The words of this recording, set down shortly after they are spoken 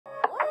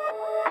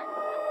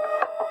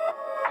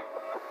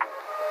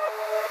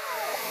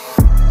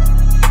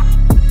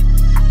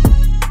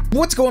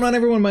What's going on,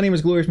 everyone? My name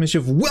is Glorious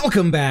Mischief.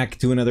 Welcome back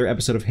to another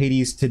episode of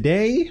Hades.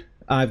 Today,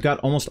 I've got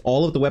almost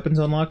all of the weapons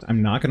unlocked.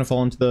 I'm not going to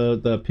fall into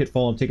the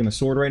pitfall of taking the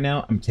sword right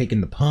now. I'm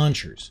taking the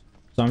punchers.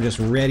 So I'm just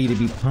ready to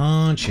be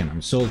punching.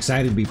 I'm so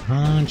excited to be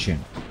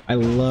punching. I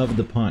love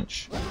the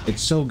punch.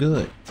 It's so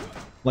good.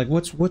 Like,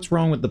 what's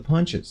wrong with the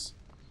punches?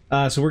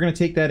 So we're going to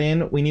take that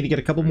in. We need to get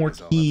a couple more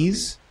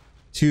keys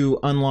to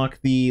unlock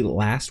the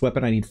last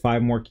weapon. I need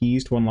 5 more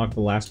keys to unlock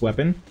the last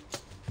weapon.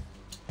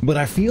 But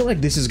I feel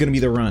like this is going to be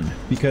the run,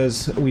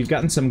 because we've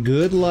gotten some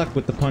good luck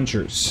with the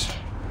punchers.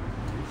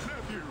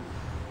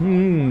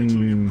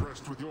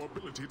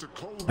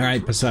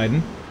 Alright,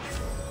 Poseidon.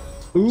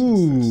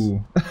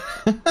 Ooh.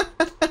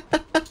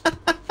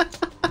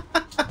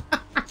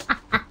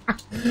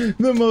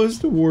 The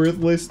most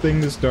worthless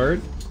thing to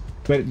start.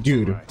 But,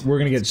 dude, we're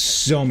going to get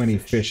so many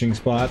fishing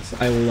spots.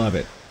 I love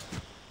it.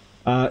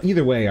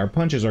 Either way, our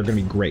punches are going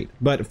to be great.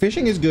 But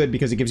fishing is good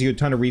because it gives you a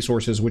ton of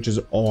resources, which is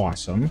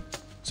awesome.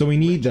 So we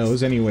need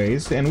those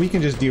anyways, and we can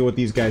just deal with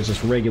these guys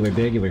just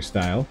regular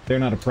style. They're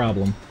not a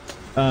problem.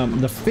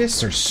 The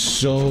fists are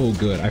so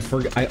good.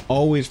 I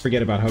always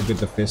forget about how good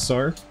the fists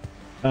are.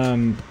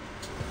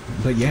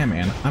 But yeah,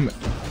 man, I'm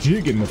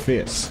jigging the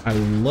fists. I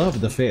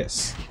love the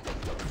fists.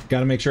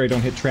 Gotta make sure I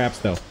don't hit traps,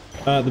 though.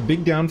 The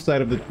big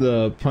downside of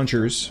the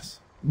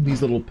punchers,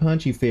 these little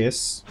punchy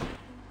fists,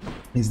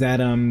 is that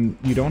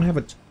you don't have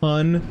a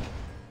ton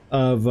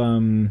of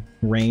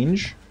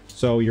range,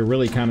 so you're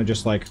really kind of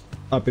just like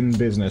up in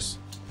business.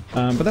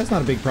 But that's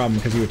not a big problem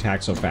because you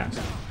attack so fast.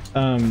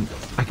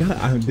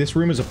 This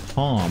room is a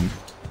palm.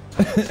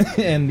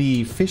 And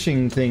the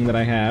fishing thing that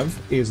I have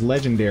is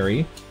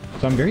legendary.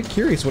 So I'm very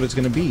curious what it's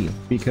going to be,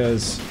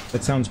 because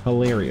it sounds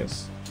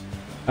hilarious.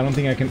 I don't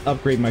think I can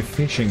upgrade my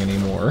fishing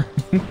anymore.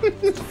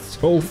 It's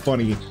so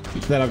funny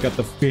that I've got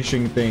the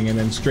fishing thing and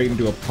then straight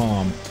into a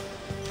palm.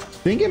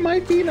 Think it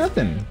might be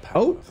nothing.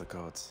 Oh,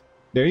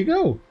 there you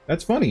go.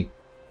 That's funny.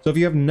 So if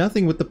you have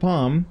nothing with the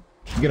palm,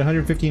 you get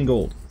 115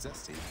 gold.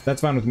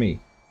 That's fine with me.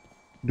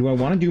 Do I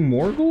want to do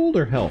more gold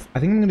or health? I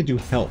think I'm going to do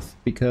health,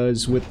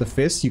 because with the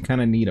fists, you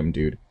kind of need them,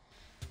 dude.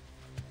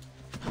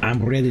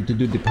 I'm ready to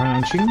do the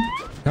punching.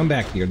 Come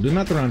back here. Do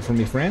not run from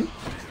me, friend.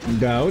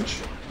 Dodge.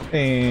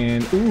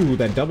 And, ooh,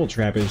 that double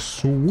trap is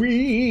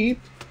sweet.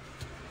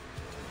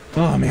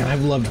 Oh, man,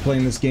 I've loved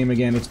playing this game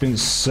again. It's been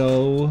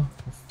so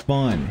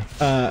fun.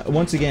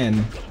 Once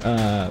again,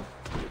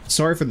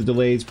 sorry for the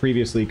delays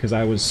previously, because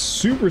I was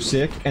super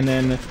sick, and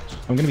then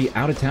I'm going to be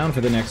out of town for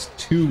the next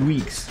 2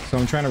 weeks. So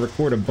I'm trying to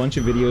record a bunch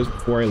of videos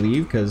before I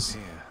leave, because,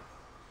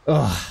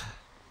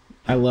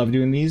 I love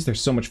doing these. They're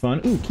so much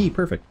fun. Ooh, key,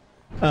 perfect.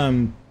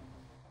 I'm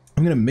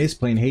going to miss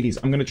playing Hades.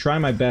 I'm going to try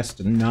my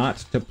best not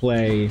to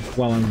play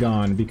while I'm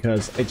gone,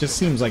 because it just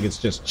seems like it's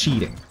just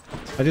cheating.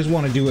 I just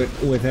want to do it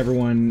with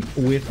everyone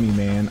with me,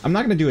 man. I'm not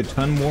going to do a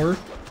ton more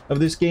of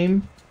this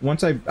game.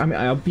 Once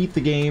I'll beat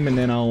the game, and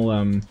then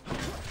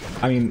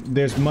I mean,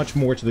 there's much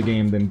more to the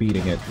game than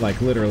beating it. Like,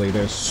 literally,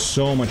 there's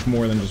so much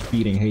more than just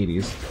beating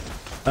Hades.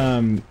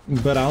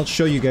 But I'll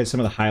show you guys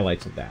some of the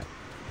highlights of that.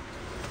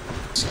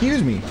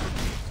 Excuse me.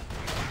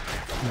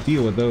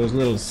 Deal with those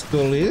little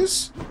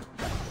scullies.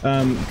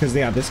 Because,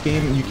 yeah, this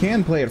game, you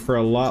can play it for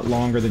a lot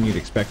longer than you'd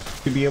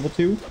expect to be able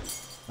to.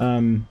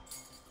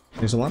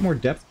 There's a lot more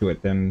depth to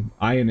it than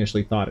I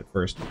initially thought at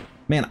first.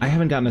 Man, I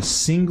haven't gotten a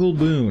single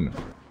boon.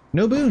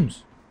 No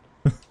boons.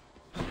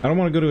 I don't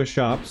want to go to a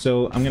shop,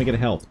 so I'm gonna get a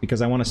health,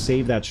 because I want to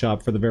save that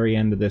shop for the very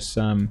end of this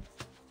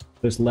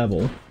this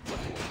level.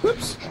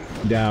 Whoops.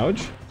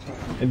 Dodge.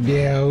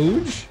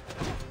 Dodge.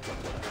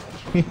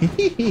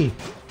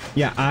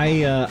 Yeah,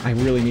 I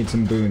really need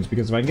some boons,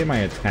 because if I can get my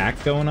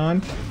attack going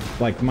on,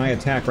 like, my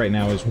attack right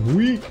now is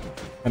weak,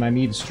 and I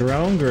need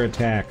stronger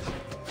attack.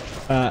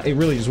 It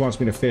really just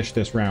wants me to fish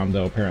this round,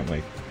 though,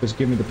 apparently. Just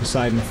give me the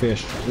Poseidon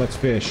fish. Let's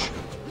fish.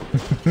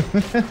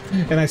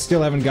 And I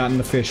still haven't gotten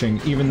the fishing,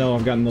 even though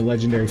I've gotten the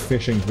legendary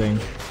fishing thing.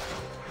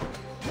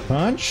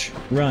 Punch,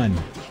 run.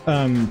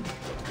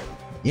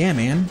 Yeah,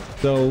 man.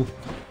 So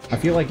I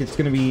feel like it's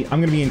gonna be.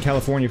 I'm gonna be in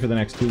California for the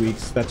next 2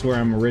 weeks. That's where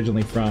I'm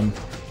originally from.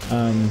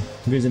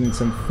 Visiting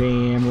some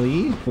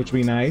family, which will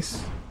be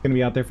nice. Gonna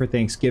be out there for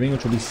Thanksgiving,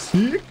 which will be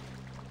sick.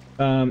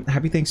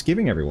 Happy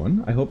Thanksgiving,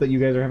 everyone. I hope that you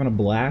guys are having a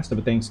blast of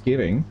a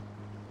Thanksgiving,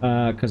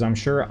 because I'm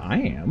sure I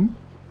am.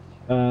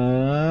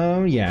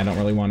 Yeah, I don't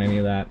really want any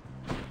of that.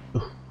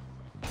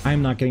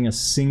 I'm not getting a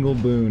single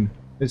boon.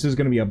 This is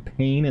going to be a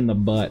pain in the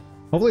butt.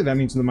 Hopefully that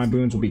means that my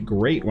boons will be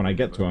great when I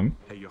get to them.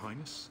 Hey, Your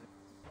Highness.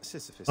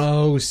 Sisyphus.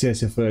 Oh,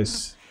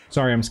 Sisyphus.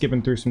 Sorry, I'm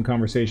skipping through some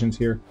conversations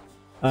here.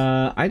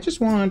 I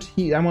just want...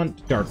 I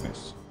want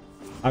darkness.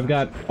 I've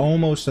got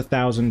almost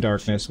 1,000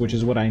 darkness, which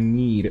is what I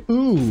need.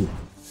 Ooh!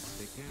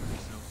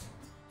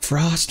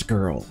 Frost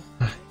Girl.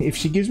 If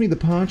she gives me the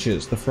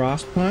punches, the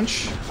frost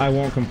punch, I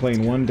won't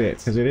complain one bit,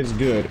 because it is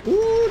good.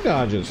 Ooh,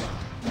 dodges.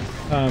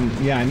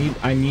 Yeah,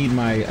 I need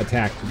my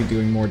attack to be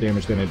doing more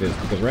damage than it is,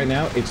 because right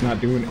now, it's not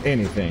doing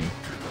anything.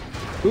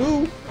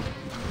 Ooh!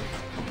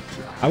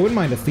 I wouldn't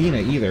mind Athena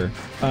either.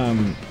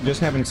 Just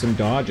having some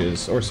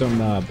dodges or some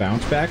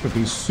bounce back would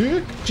be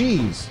sick.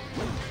 Jeez.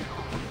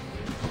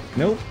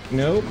 Nope,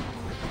 nope.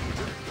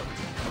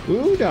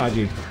 Ooh,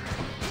 dodgy.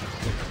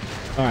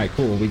 Alright,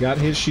 cool. We got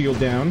his shield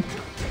down.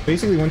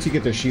 Basically, once you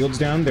get their shields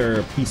down,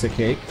 they're a piece of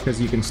cake,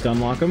 because you can stun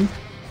lock them.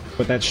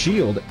 But that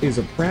shield is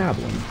a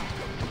problem.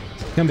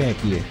 Come back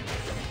here.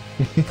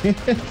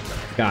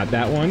 Got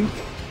that one.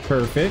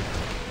 Perfect.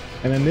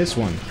 And then this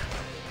one.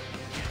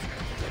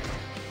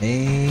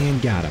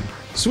 And got him.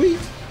 Sweet!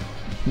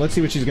 Let's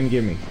see what she's gonna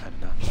give me.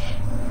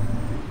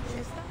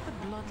 Is that the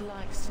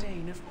blood-like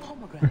stain of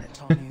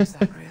pomegranate on you,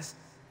 Zacharias?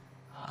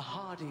 A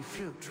hardy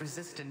fruit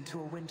resistant to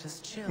a winter's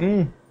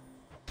chill.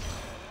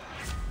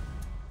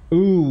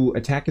 Ooh,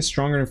 attack is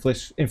stronger and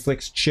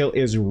inflicts chill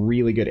is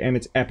really good. And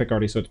it's epic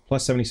already, so it's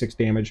plus 76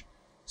 damage.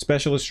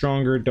 Special is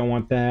stronger, don't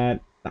want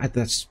that.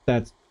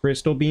 That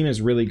crystal beam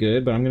is really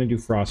good, but I'm gonna do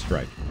frost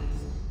strike.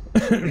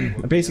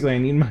 Basically, I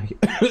need my...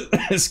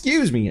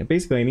 excuse me!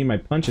 Basically, I need my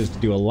punches to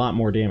do a lot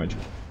more damage.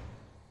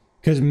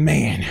 Because,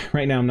 man,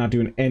 right now I'm not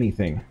doing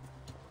anything.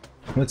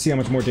 Let's see how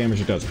much more damage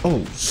it does.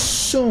 Oh,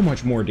 so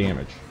much more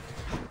damage.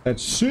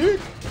 That's sick!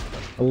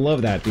 I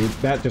love that, dude.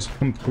 That just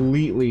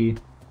completely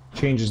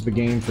changes the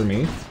game for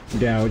me.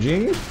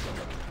 Gouging.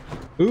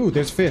 Ooh,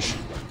 there's fish.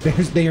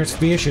 There's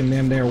fish in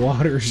them there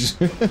waters.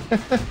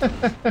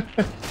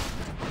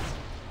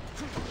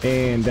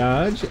 And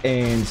dodge,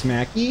 and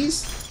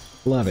smackies.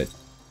 Love it.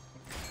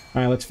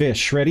 Alright, let's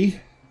fish. Ready?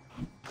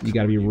 You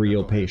gotta be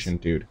real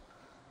patient, dude.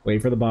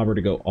 Wait for the bobber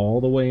to go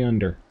all the way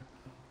under.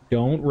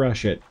 Don't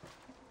rush it.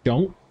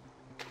 Don't.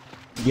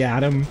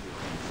 Got him.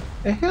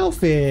 A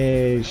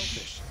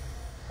hellfish.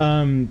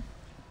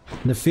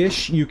 The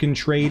fish you can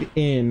trade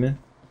in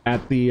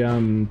at the,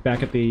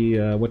 back at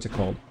the, what's it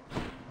called?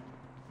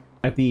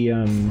 At the,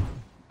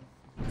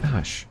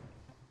 gosh.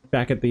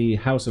 Back at the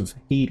House of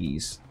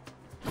Hades.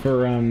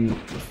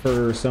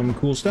 For some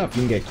cool stuff.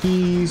 You can get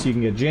keys, you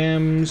can get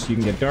gems, you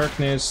can get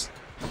darkness,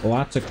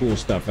 lots of cool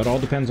stuff. It all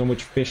depends on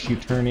which fish you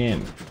turn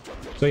in.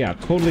 So yeah,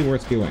 totally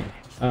worth doing.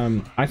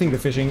 I think the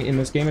fishing in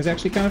this game is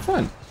actually kind of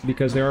fun,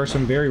 because there are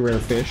some very rare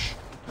fish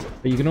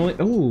that you can only...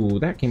 Oh,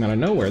 that came out of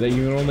nowhere, that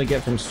you can only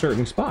get from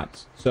certain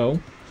spots. So,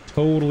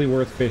 totally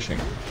worth fishing.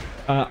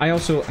 I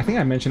think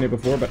I mentioned it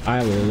before, but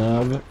I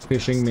love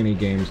fishing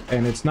minigames.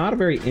 And it's not a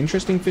very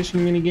interesting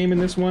fishing minigame in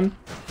this one,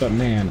 but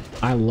man,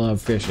 I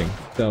love fishing.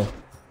 So,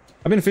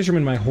 I've been a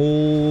fisherman my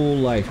whole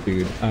life,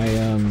 dude.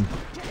 I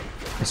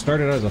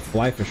started out as a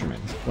fly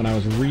fisherman when I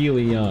was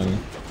really young.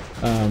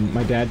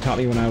 My dad taught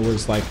me when I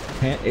was like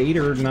 8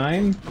 or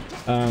 9.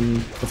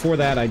 Before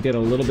that, I did a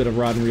little bit of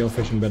rod and reel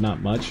fishing, but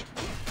not much.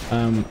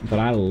 But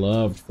I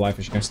loved fly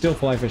fishing. I still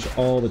fly fish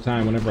all the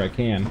time whenever I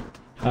can.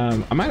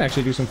 I might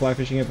actually do some fly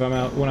fishing if I'm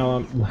out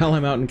while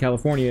I'm out in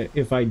California.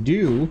 If I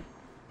do,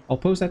 I'll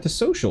post that to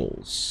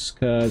socials,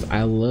 because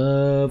I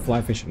love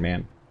fly fishing,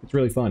 man. It's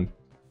really fun.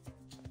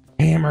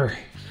 Hammer,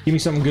 give me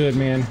something good,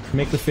 man.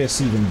 Make the fists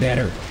even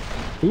better.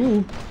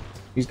 Ooh,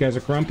 these guys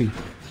are grumpy.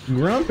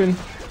 Grumping.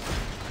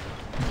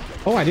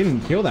 Oh, I didn't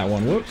kill that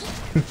one. Whoops.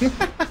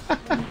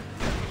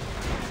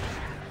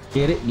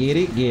 Get it, get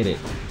it, get it.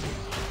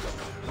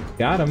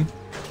 Got him.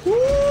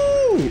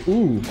 Woo!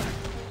 Ooh.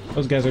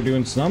 Those guys are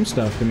doing some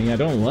stuff to me. I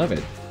don't love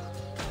it.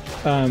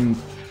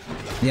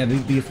 Yeah,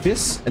 the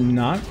fists are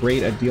not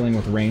great at dealing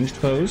with ranged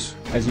foes,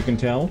 as you can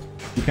tell.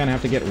 You kind of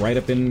have to get right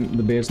up in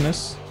the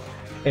business,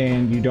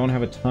 and you don't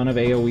have a ton of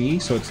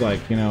AoE, so it's like,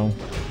 you know,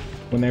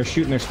 when they're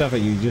shooting their stuff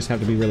at you, you just have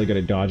to be really good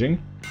at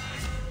dodging.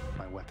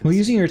 Well,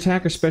 using your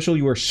attack or special,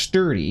 you are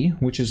sturdy,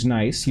 which is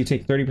nice. You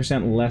take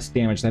 30% less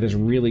damage. That is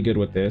really good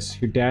with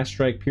this. Your dash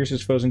strike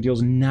pierces foes and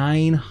deals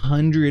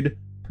 900%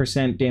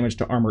 damage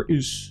to armor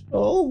is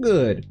so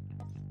good.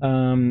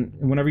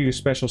 Whenever you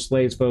special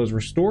slays foes,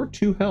 restore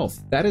 2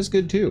 health. That is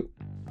good too.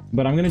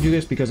 But I'm gonna do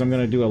this because I'm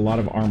gonna do a lot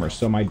of armor.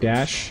 So my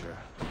dashies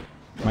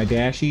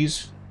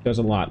does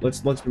a lot.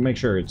 Let's make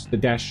sure it's the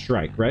dash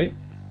strike, right?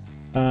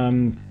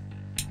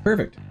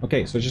 Perfect.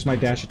 Okay, so it's just my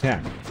dash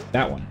attack.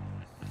 That one.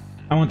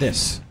 I want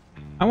this.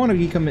 I want to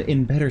become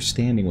in better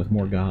standing with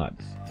more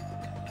gods.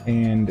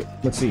 And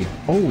let's see.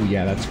 Oh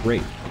yeah, that's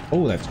great.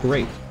 Oh, that's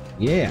great.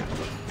 Yeah.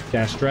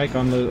 Dash strike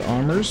on the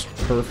armors.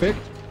 Perfect.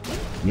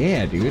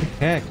 Yeah, dude.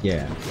 Heck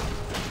yeah.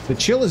 The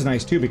chill is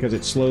nice too because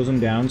it slows them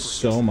down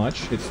so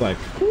much. It's like,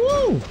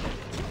 woo!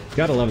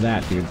 Gotta love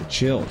that, dude. The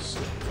chills.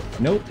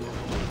 Nope.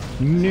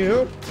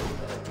 Nope.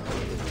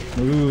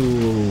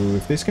 Ooh,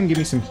 if this can give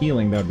me some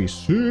healing, that would be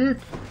sick.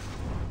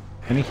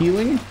 Any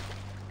healing?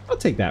 I'll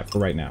take that for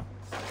right now.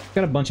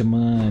 Got a bunch of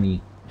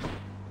money.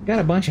 Got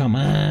a bunch of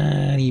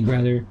money,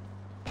 brother.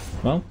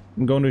 Well,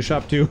 I'm going to the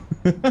shop too.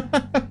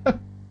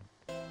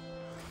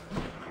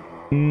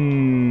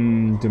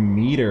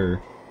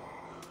 Demeter.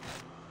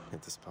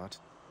 Hit the spot.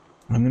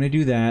 I'm gonna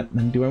do that.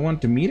 And do I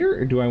want Demeter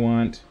or do I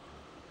want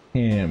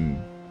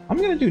him? I'm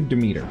gonna do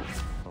Demeter.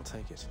 I'll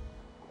take it.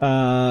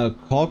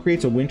 Call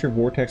creates a winter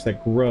vortex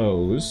that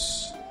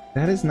grows.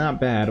 That is not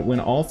bad.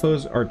 When all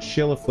foes are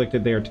chill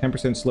afflicted, they are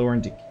 10% slower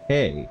in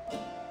decay.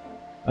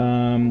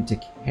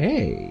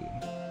 Decay.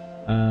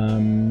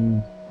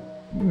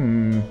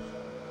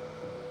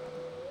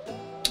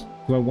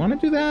 Do I want to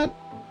do that?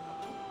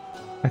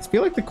 I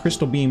feel like the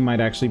crystal beam might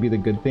actually be the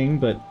good thing,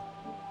 but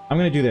I'm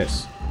gonna do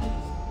this.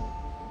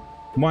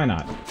 Why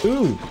not?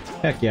 Ooh,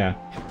 heck yeah.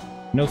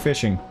 No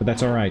fishing, but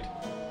that's all right.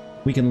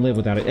 We can live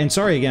without it. And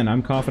sorry again,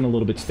 I'm coughing a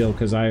little bit still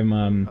because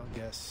I'm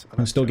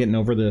still getting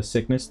over the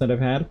sickness that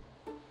I've had,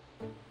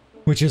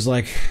 which is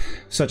like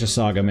such a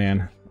saga,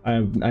 man.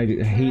 I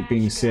hate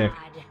being sick.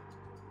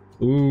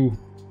 Ooh.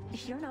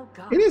 You're no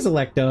god. It is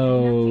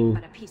Electo. Nothing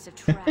but a piece of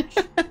trash.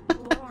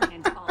 Born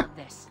into all of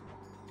this.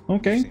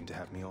 Okay. You seem to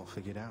have me all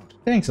figured out.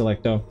 Thanks,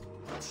 Electo.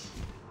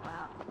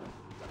 Wow.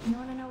 You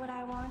wanna know what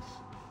I want?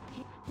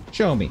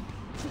 Show me.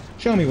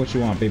 Show me what you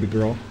want, baby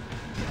girl.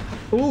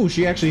 Ooh,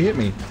 she actually hit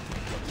me.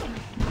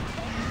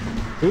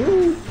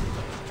 Ooh.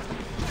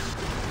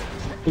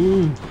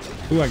 Ooh.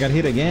 Ooh, I got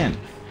hit again.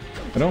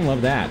 I don't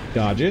love that.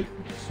 Dodge it.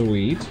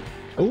 Sweet.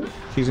 Oh,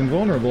 she's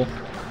invulnerable.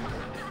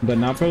 But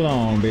not for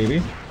long,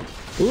 baby.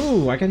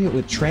 Ooh, I got hit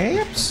with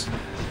traps?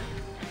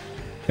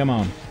 Come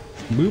on.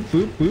 Boop,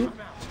 boop, boop.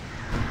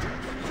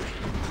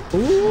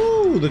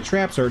 Ooh, the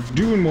traps are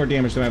doing more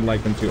damage than I'd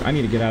like them to. I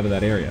need to get out of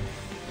that area.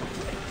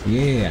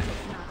 Yeah.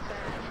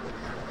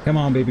 Come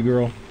on, baby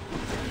girl.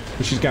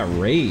 Oh, she's got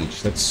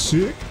rage. That's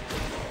sick.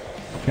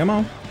 Come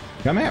on.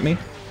 Come at me.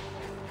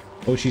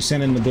 Oh, she's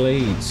sending the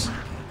blades.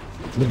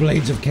 The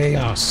blades of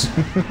chaos.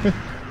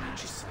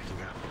 She's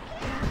psyching out.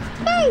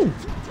 Oh!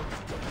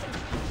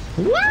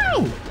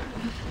 Wow!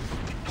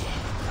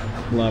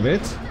 Love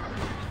it.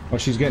 Oh,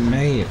 she's getting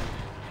mad.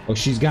 Oh,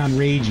 she's gone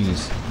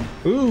ragies.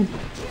 Ooh.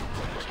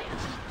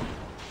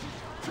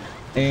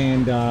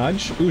 And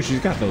dodge. Ooh, she's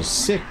got those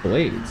sick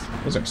blades.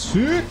 Those are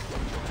sick.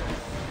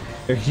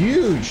 They're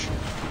huge.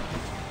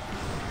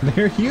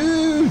 They're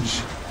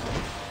huge.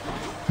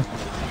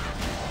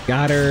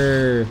 Got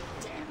her.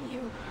 Damn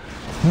you.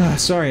 Ah,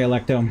 sorry,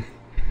 Electo.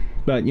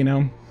 But, you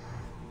know,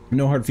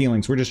 no hard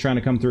feelings. We're just trying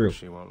to come through.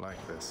 She won't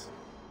like this.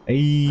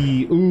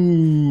 Hey,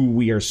 ooh,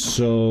 we are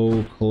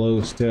so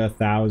close to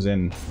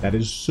 1,000. That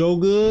is so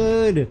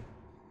good.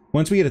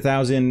 Once we get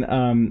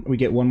 1,000, we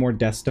get one more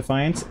Death's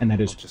Defiance, and that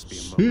is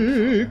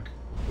sick.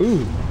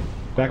 Ooh,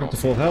 back up to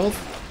full health.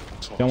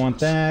 Don't want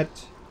that.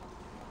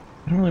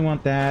 I don't really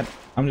want that.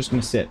 I'm just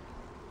gonna sit.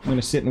 I'm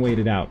gonna sit and wait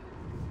it out.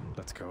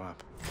 Let's go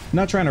up. I'm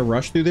not trying to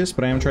rush through this,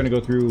 but I am trying to go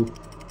through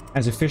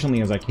as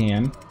efficiently as I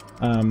can.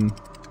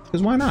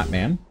 Because why not,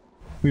 man?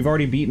 We've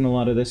already beaten a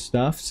lot of this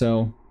stuff,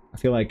 so I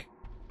feel like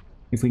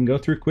if we can go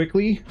through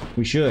quickly,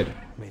 we should.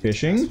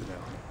 Fishing?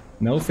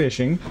 No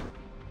fishing.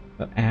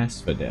 But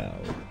asphodel.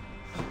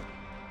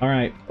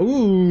 Alright.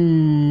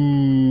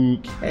 Ooh!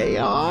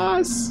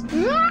 Chaos!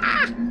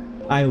 Ah!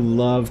 I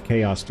love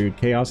chaos, dude.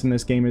 Chaos in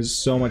this game is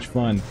so much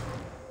fun.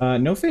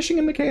 No fishing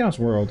in the chaos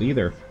world,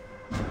 either.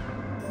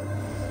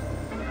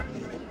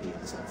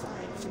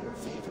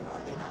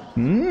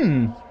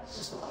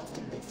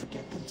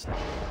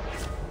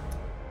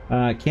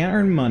 Can't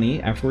earn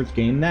money, afterwards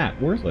gain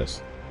that.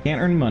 Worthless. Can't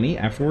earn money,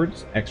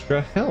 afterwards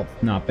extra health.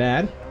 Not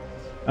bad.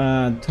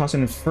 Toss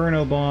an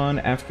Inferno Bond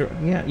after...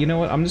 Yeah, you know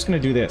what? I'm just gonna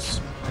do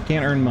this. I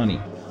can't earn money.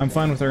 I'm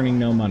fine with earning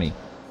no money.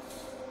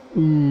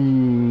 Ooh...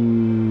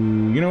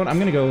 You know what? I'm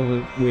gonna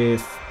go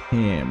with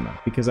him.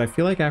 Because I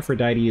feel like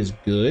Aphrodite is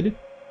good.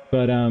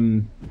 But,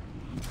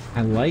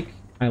 I like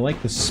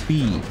the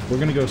speed. We're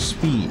gonna go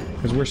speed.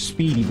 Because we're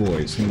speedy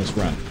boys in this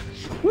run.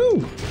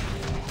 Woo!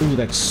 Ooh,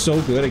 that's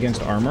so good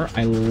against armor.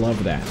 I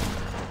love that.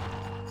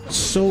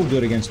 So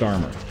good against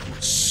armor.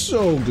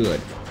 So good.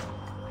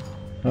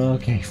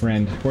 Okay,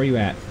 friend. Where are you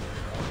at?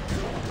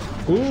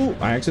 Ooh,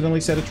 I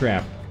accidentally set a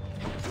trap.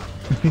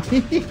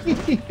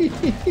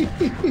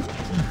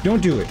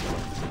 Don't do it.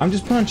 I'm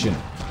just punching.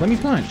 Let me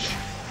punch.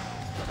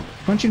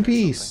 Punch in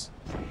peace.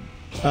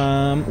 What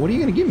are you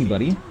gonna give me,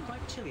 buddy?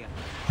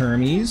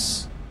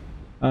 Hermes.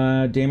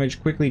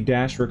 Damage quickly,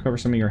 dash to recover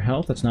some of your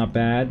health. That's not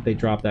bad. They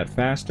drop that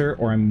faster,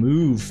 or I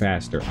move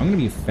faster. I'm gonna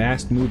be a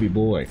fast movie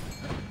boy.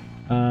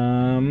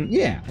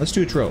 Yeah, let's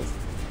do a trove.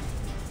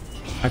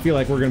 I feel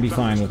like we're gonna be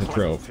fine with a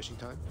trove.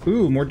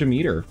 Ooh, more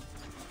Demeter.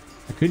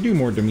 I could do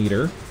more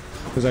Demeter,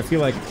 because I feel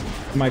like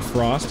my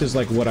Frost is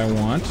like what I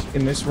want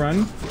in this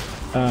run.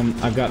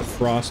 I've got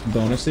Frost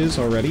bonuses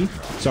already.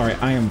 Sorry,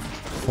 I am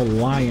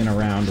flying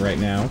around right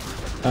now.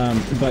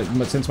 But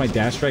since my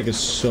dash strike is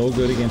so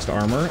good against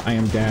armor, I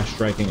am dash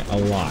striking a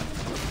lot.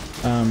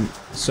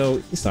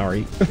 So,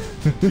 sorry.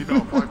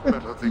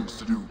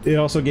 It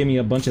also gave me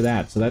a bunch of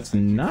that, so that's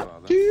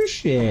not too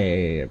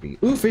shabby.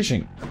 Ooh,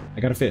 fishing. I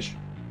got a fish.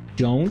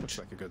 Looks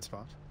like a good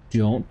spot.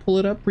 Don't pull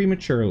it up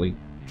prematurely.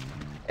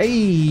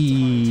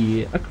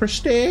 Hey, a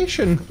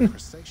crustacean.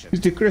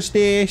 It's a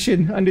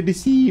crustacean under the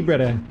sea,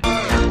 brother.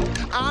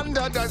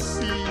 Under the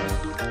sea.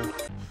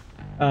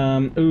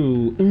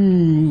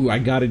 Ooh, I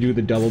gotta do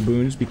the double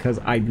boons because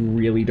I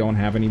really don't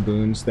have any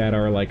boons that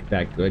are like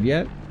that good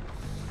yet.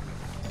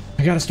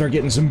 I gotta start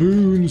getting some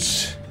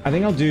boons. I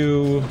think I'll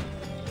do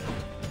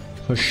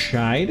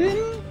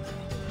Poseidon?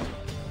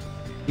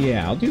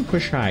 Yeah, I'll do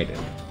Poseidon.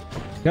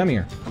 Come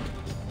here.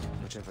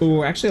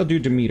 Ooh, actually I'll do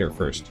Demeter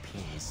first.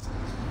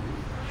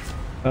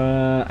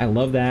 I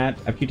love that.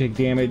 After you take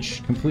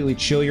damage, completely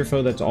chill your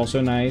foe. That's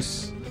also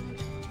nice.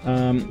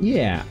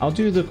 Yeah, I'll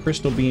do the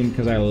crystal beam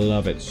because I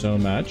love it so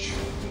much.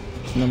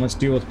 And then let's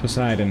deal with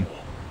Poseidon.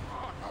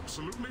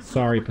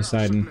 Sorry,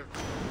 Poseidon.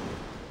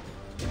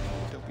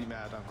 Don't be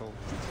mad, Uncle.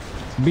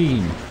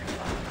 Beam.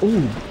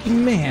 Ooh,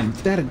 man,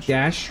 that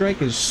dash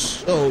strike is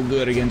so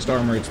good against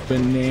armor. It's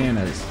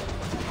bananas.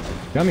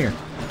 Come here.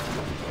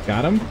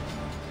 Got him.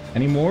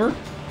 Any more?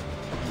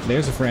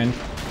 There's a friend.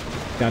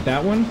 Got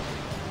that one.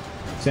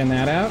 Send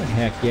that out.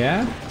 Heck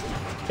yeah.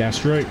 Dash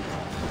strike.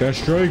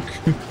 Dash strike.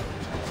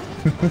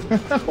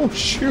 Oh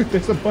shoot,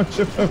 there's a bunch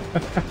of them.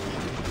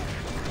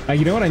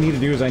 You know what I need to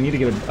do is I need to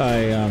get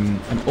an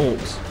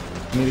ult.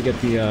 I need to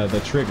get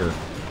the trigger.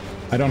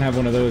 I don't have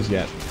one of those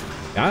yet.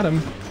 Got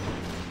him.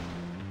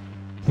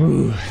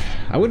 Ooh,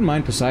 I wouldn't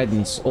mind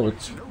Poseidon's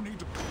ult.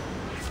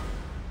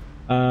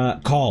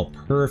 Call.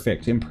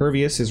 Perfect.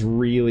 Impervious is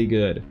really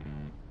good.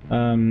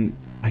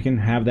 I can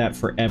have that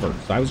forever.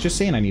 So I was just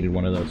saying I needed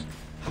one of those.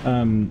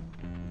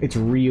 It's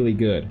really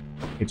good.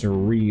 It's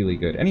really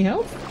good. Any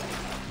health?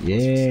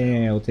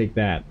 Yeah, I'll take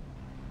that.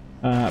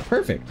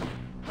 Perfect.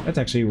 That's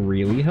actually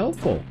really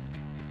helpful.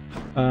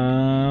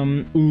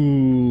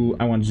 Ooh,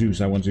 I want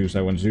Zeus, I want Zeus,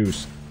 I want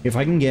Zeus. If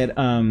I can get,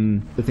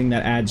 the thing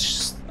that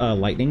adds,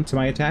 lightning to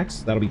my attacks,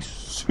 that'll be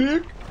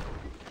sick.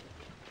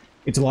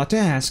 It's a lot to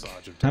ask.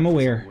 I'm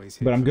aware,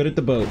 but I'm good at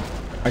the boat.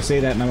 I say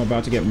that and I'm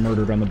about to get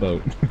murdered on the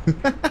boat.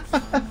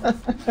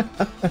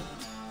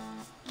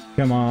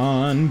 Come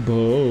on,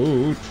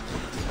 boat.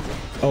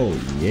 Oh,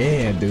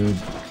 yeah, dude.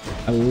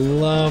 I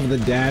love the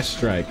dash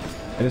strike.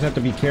 I just have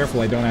to be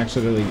careful I don't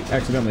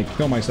accidentally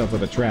kill myself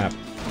with a trap,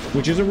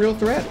 which is a real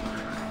threat.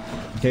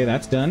 Okay,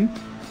 that's done.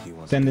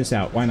 Send this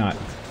out. Why not?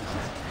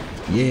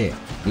 Yeah.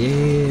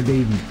 Yeah,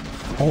 baby.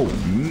 Oh,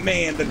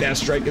 man, the dash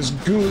strike is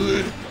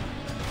good.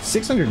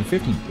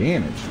 650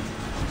 damage.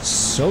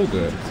 So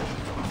good.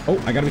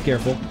 Oh, I gotta be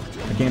careful.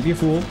 I can't be a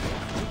fool,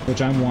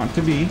 which I want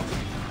to be.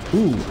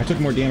 Ooh, I took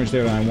more damage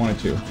there than I wanted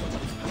to.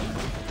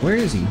 Where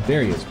is he?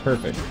 There he is.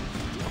 Perfect.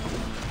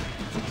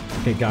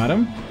 Okay, got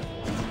him.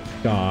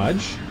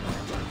 Dodge.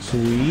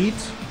 Sweet.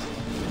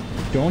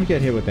 Don't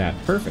get hit with that.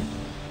 Perfect.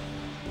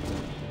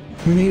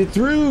 We made it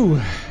through.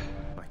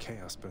 My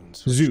chaos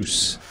bones.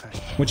 Zeus.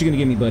 What you gonna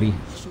give me, buddy?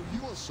 So you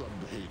are son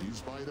to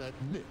Hades by that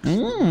Nyx.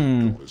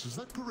 Mmm. Is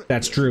that correct?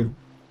 That's true.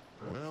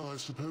 Well, I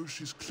suppose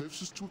she's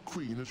closest to a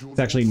queen as your It's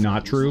actually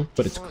not true,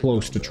 but it's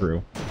close to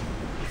true.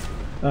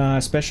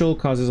 Special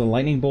causes a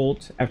lightning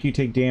bolt after you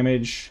take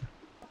damage.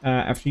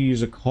 After you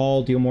use a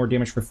call, deal more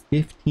damage for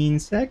 15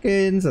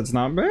 seconds. That's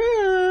not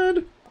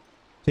bad.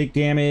 Take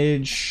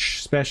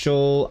damage.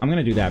 Special. I'm going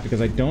to do that because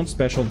I don't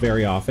special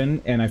very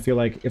often. And I feel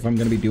like if I'm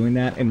going to be doing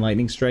that and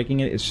lightning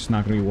striking it, it's just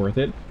not going to be worth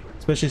it.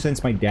 Especially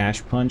since my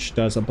dash punch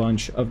does a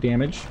bunch of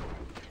damage.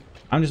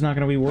 I'm just not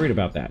going to be worried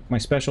about that. My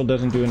special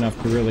doesn't do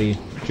enough to really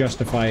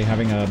justify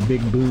having a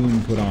big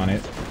boon put on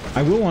it.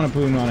 I will want a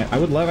boon on it. I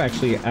would love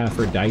actually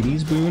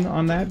Aphrodite's boon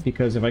on that,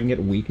 because if I can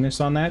get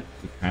weakness on that,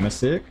 it'd be kind of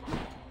sick.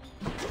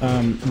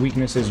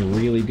 Weakness is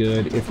really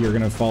good if you're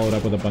going to follow it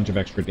up with a bunch of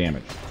extra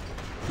damage.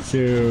 So,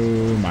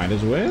 might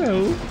as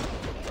well.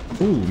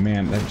 Ooh,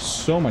 man, that's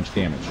so much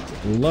damage.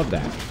 Love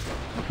that.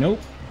 Nope.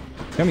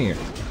 Come here.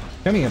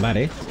 Come here,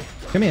 buddy.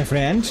 Come here,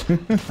 friend.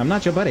 I'm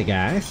not your buddy,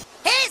 guy.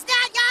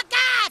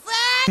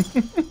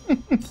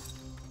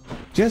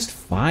 Just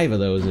 5 of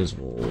those is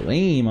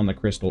lame on the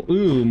crystal.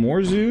 Ooh,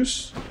 more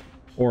Zeus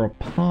or a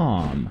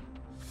palm.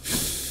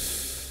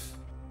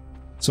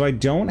 So I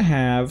don't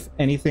have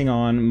anything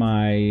on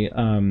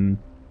my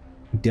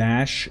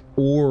dash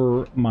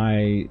or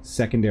my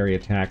secondary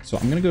attack, so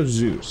I'm gonna go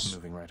Zeus.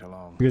 Moving right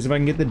along. Because if I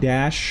can get the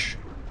dash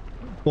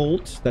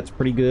bolt, that's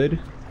pretty good.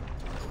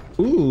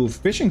 Ooh,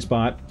 fishing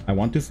spot. I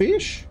want to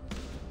fish.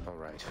 All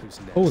right, who's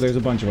next? Oh, there's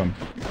a bunch of them.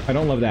 I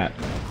don't love that.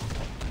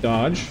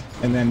 Dodge,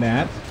 and then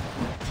that.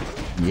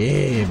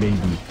 Yeah,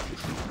 baby.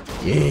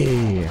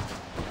 Yeah.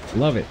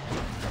 Love it.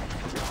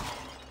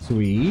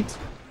 Sweet.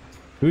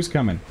 Who's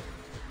coming?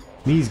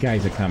 These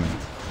guys are coming.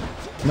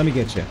 Let me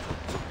get you.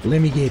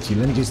 Let me get you.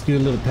 Let me just do a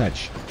little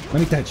touch. Let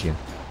me touch you.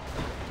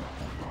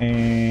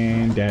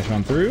 And dash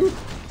on through.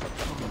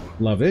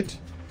 Love it.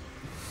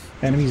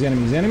 Enemies,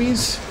 enemies,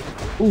 enemies.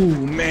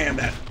 Ooh, man,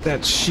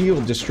 that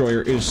shield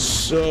destroyer is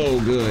so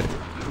good.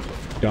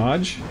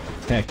 Dodge.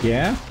 Heck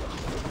yeah.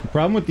 The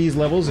problem with these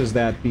levels is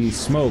that the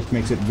smoke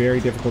makes it very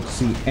difficult to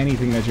see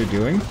anything that you're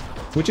doing,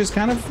 which is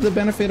kind of the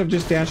benefit of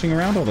just dashing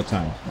around all the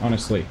time,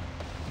 honestly.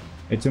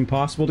 It's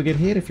impossible to get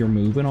hit if you're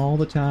moving all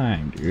the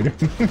time, dude.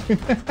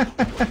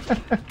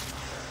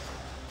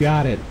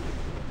 Got it.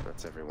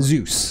 That's everyone.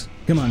 Zeus.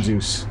 Come on,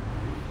 Zeus.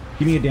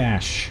 Give me a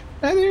dash.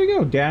 Ah, there you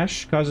go.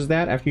 Dash causes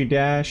that. After you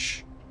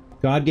dash,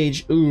 God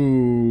gauge.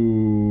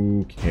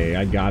 Ooh. Okay,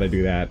 I gotta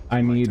do that.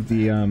 I need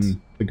the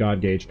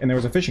God gauge. And there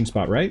was a fishing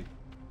spot, right?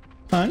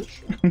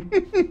 Punch.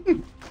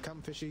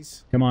 Come,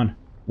 fishies. Come on.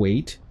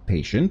 Wait.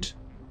 Patient.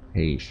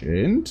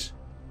 Patient.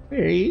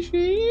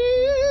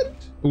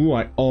 Patient. Ooh,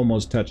 I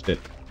almost touched it.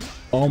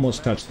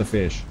 Almost touched the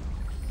fish.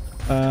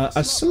 A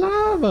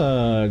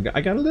Slavug.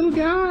 I got a little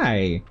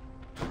guy.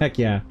 Heck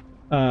yeah.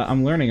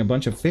 I'm learning a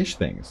bunch of fish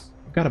things.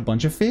 I've got a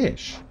bunch of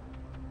fish.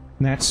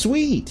 That's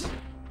sweet.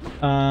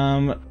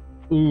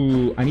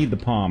 Ooh, I need the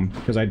palm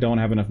because I don't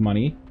have enough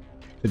money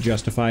to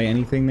justify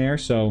anything there,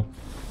 so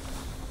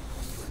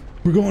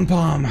we're going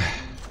palm.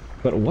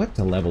 But what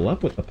to level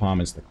up with the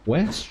palm is the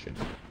question.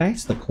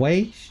 That's the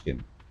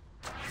question.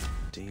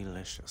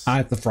 Delicious. I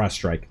have the frost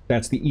strike.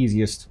 That's the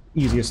easiest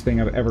thing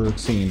I've ever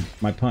seen.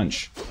 My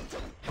punch.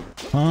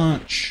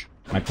 Punch.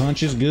 My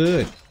punch is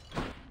good.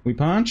 We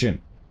punching.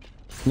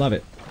 Love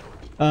it.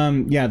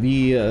 Yeah,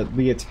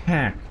 the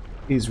attack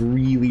is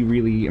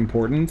really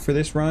important for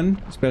this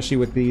run, especially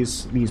with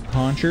these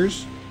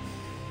punchers.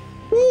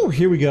 Woo,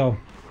 here we go.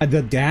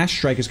 The dash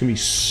strike is gonna be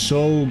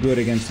so good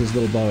against his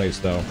little boys,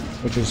 though,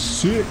 which is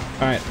sick.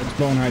 All right, let's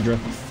Bone Hydra.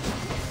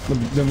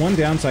 The one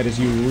downside is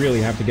you really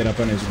have to get up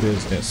on his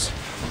business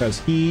because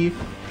he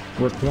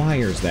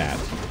requires that.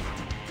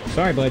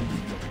 Sorry, bud.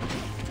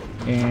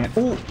 And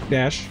oh,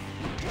 dash.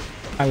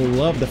 I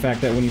love the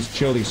fact that when he's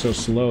chilled, he's so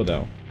slow, though.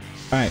 All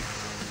right,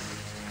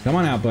 come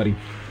on out, buddy.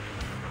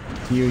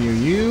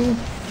 You.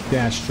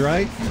 Dash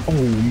strike.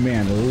 Oh,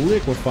 man,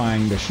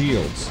 liquefying the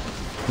shields,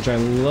 which I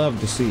love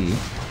to see.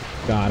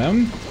 Got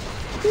him.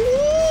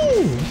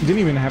 Woo! Didn't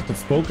even have to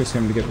focus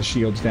him to get the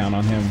shields down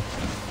on him.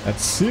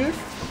 That's sick.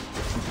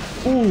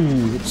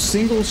 Ooh,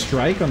 single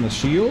strike on the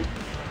shield.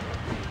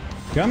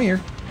 Come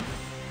here.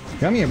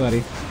 Come here,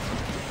 buddy.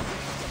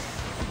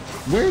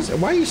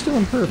 Why are you still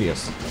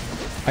impervious?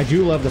 I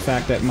do love the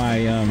fact that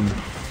my,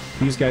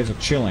 these guys are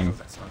chilling.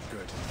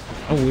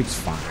 Oh, it's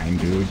fine,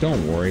 dude.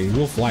 Don't worry.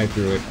 We'll fly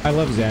through it. I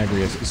love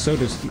Zagreus. So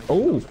does...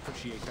 Oh!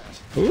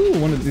 Ooh,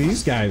 one of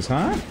these guys,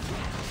 huh?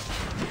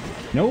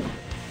 Nope.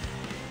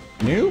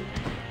 Nope.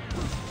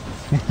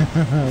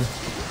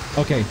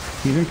 Okay,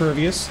 he's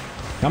impervious.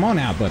 Come on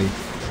out, buddy.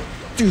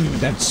 Dude,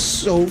 that's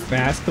so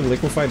fast to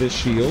liquefy the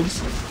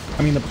shields.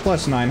 I mean, the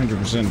plus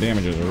 900%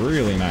 damage is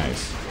really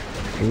nice.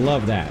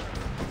 Love that.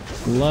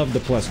 Love the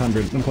plus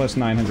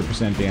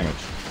 900% damage.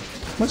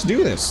 Let's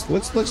do this.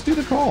 Let's do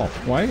the call.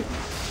 Why?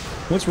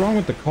 What's wrong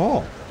with the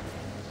call?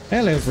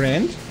 Hello,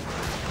 friend.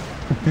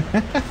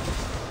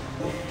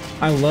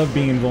 I love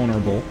being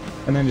invulnerable,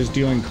 and then just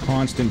dealing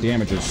constant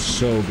damage is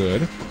so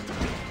good.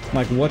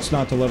 Like, what's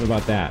not to love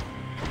about that?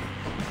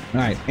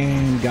 Alright,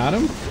 and got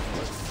him.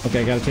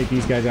 Okay, I gotta take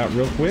these guys out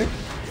real quick.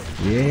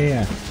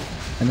 Yeah.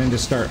 And then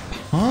just start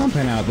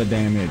pumping out the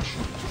damage.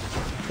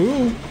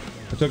 Ooh,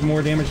 I took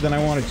more damage than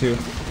I wanted to.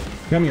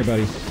 Come here,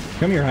 buddy.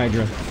 Come here,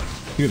 Hydra.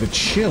 Dude, the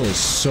chill is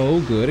so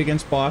good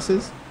against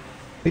bosses.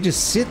 They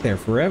just sit there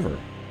forever.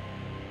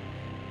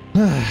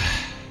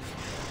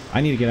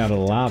 I need to get out of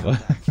the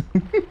lava.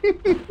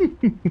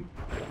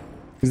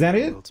 Is that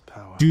it?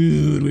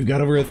 Dude, we've got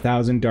over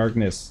 1,000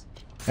 darkness.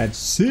 That's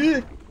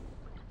sick.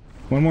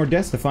 One more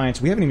Death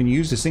Defiance. We haven't even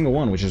used a single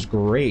one, which is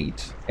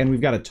great. And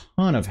we've got a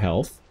ton of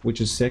health,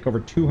 which is sick. Over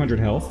 200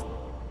 health.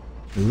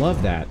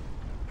 Love that.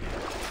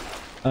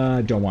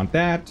 Don't want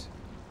that.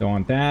 Don't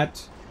want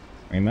that.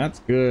 I mean, that's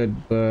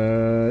good,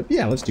 but...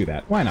 yeah, let's do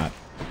that. Why not?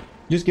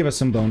 Just give us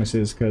some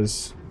bonuses,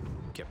 because...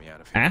 Get me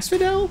out of here.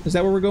 Asphodel? Is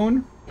that where we're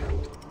going?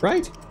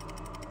 Right?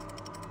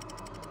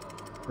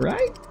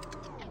 Right?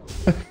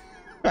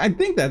 I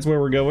think that's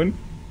where we're going.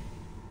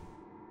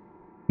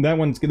 That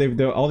one's...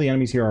 all the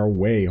enemies here are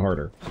way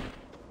harder.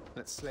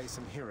 Let's slay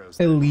some heroes.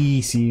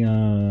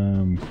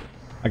 Elysium.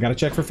 I gotta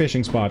check for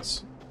fishing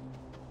spots.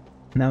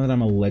 Now that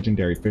I'm a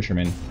legendary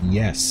fisherman.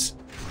 Yes.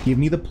 Give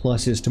me the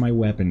pluses to my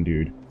weapon,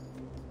 dude.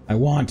 I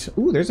want...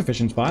 ooh, there's a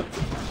fishing spot.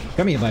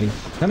 Come here, buddy.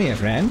 Come here,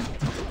 friend.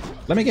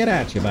 Let me get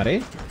at you,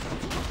 buddy.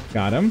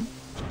 Got him.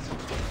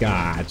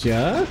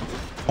 Gotcha.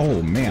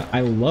 Oh, man.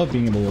 I love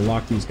being able to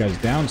lock these guys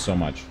down so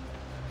much.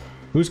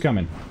 Who's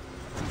coming?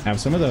 Have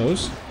some of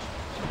those.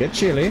 Get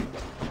chilly.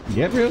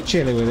 Get real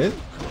chilly with it.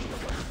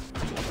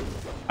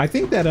 I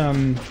think that,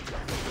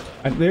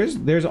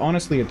 there's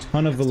honestly a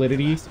ton of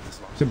validity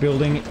to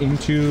building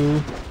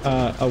into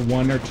a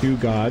 1 or 2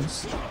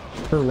 gods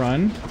per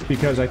run,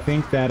 because I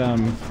think that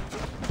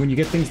when you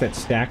get things that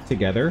stack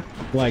together,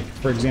 like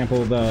for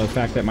example the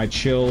fact that my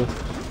chill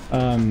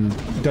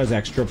does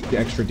extra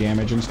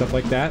damage and stuff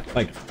like that,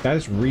 like that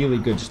is really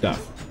good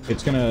stuff.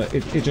 It's gonna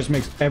it just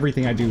makes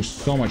everything I do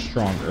so much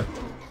stronger.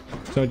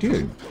 So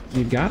dude,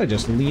 you gotta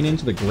just lean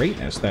into the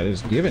greatness that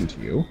is given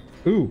to you.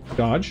 Ooh,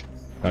 dodge.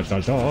 Dodge,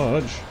 dodge,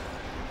 dodge.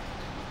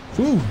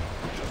 Ooh.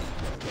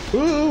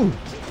 Ooh.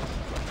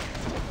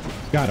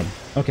 Got him.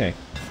 Okay.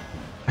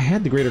 I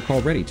had the greater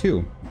call ready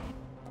too.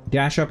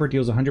 Dash upper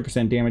deals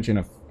 100% damage in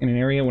an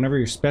area whenever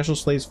your special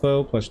slays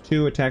foe,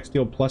 +2 attacks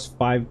deal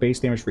 +5 base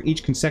damage for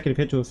each consecutive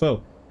hit to a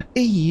foe.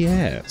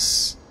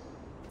 Yes.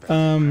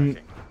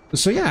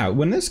 So yeah,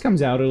 when this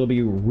comes out, it'll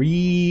be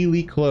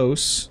really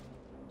close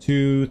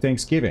to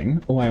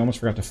Thanksgiving. Oh, I almost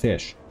forgot to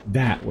fish.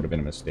 That would have been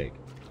a mistake.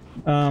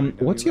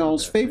 What's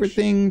y'all's favorite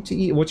thing to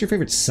eat? What's your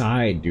favorite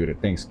side, dude,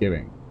 at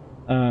Thanksgiving?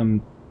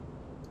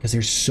 Because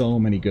there's so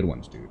many good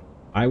ones, dude.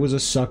 I was a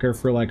sucker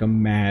for like a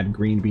mad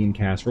green bean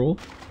casserole.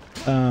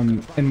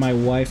 And my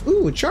wife...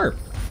 ooh, it's sharp!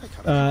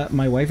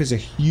 My wife is a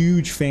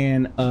huge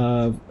fan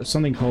of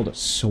something called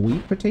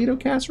sweet potato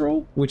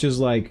casserole, which is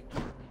like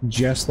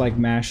just like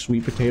mashed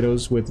sweet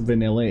potatoes with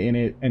vanilla in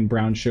it and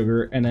brown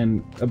sugar and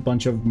then a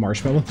bunch of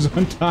marshmallows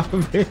on top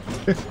of it.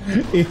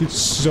 It's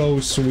so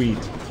sweet.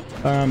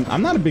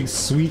 I'm not a big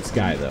sweets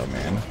guy though,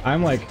 man.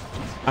 I'm like,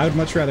 I would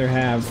much rather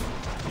have,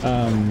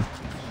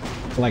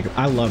 like,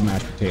 I love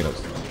mashed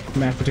potatoes.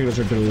 Mashed potatoes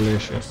are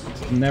delicious.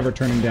 Never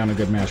turning down a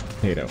good mashed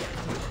potato.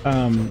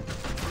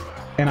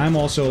 And I'm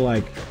also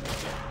like,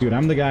 dude,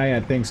 I'm the guy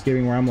at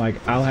Thanksgiving where I'm like,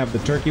 I'll have the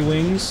turkey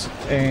wings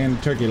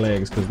and turkey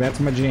legs, because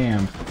that's my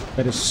jam.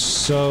 That is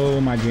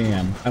so my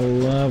jam. I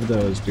love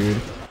those, dude.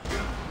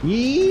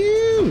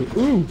 Ew!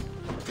 Ooh!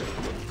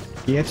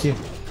 Get you.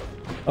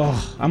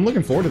 Oh, I'm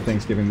looking forward to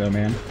Thanksgiving, though,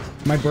 man.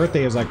 My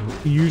birthday is, like,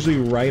 usually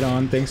right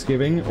on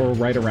Thanksgiving, or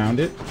right around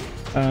it.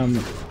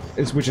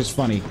 Which is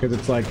funny, because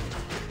it's, like,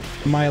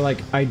 my,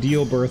 like,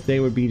 ideal birthday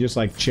would be just,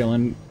 like,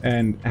 chilling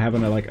and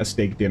having, a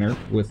steak dinner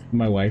with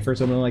my wife or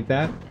something like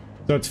that.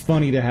 So it's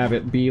funny to have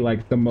it be,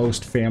 like, the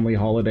most family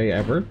holiday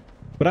ever.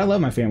 But I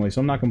love my family, so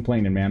I'm not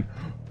complaining, man.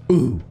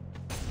 Ooh.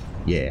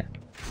 Yeah.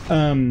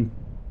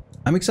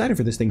 I'm excited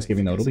for this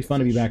Thanksgiving, though. It'll be fun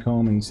to be back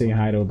home and say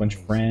hi to a bunch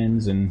of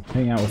friends and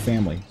hang out with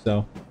family.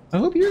 So I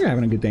hope you're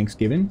having a good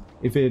Thanksgiving.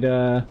 If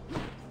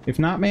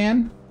not,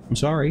 man, I'm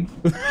sorry.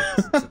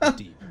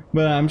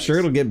 But I'm sure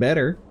it'll get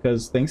better,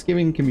 because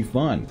Thanksgiving can be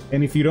fun.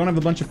 And if you don't have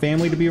a bunch of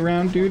family to be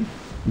around, dude,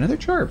 another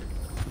charp.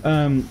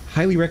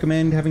 Highly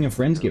recommend having a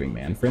Friendsgiving,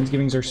 man.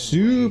 Friendsgivings are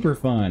super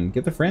fun.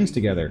 Get the friends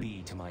together.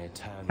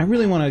 I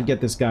really want to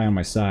get this guy on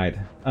my side.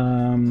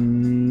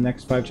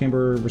 Next 5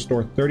 chamber,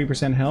 restore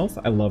 30% health.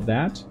 I love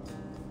that.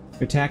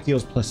 Attack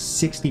deals plus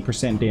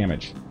 60%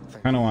 damage.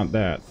 Kind of want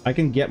that. I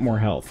can get more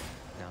health.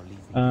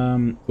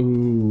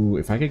 Ooh,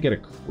 if I could get a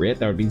crit,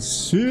 that would be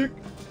sick.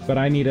 But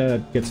I need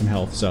to get some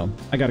health, so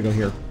I gotta go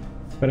here.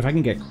 But if I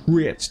can get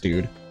crits,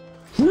 dude.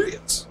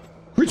 Crits!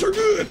 Crits are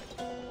good!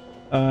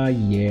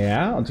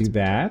 Yeah, I'll do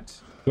that.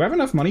 Do I have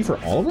enough money for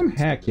all of them?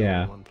 Heck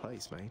yeah.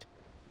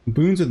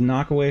 Boons with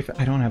knockaway.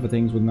 I don't have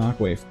things with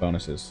knockaway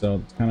bonuses,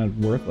 so it's kind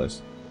of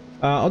worthless.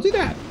 I'll do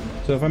that.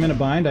 So if I'm in a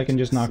bind, I can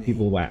just knock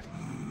people back.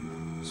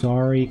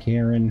 Sorry,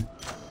 Karen.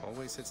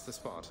 Always hits the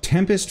spot.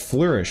 Tempest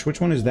Flourish.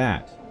 Which one is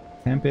that?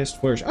 Tempest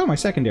Flourish. Oh, my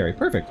secondary.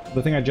 Perfect.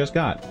 The thing I just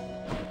got.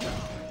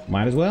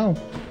 Might as well.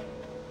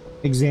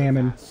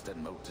 Examine.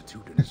 And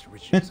multitudinous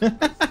riches of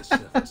both the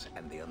surface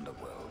and the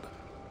underworld.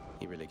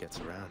 He really gets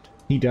around.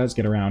 He does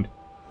get around.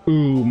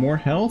 Ooh, more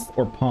health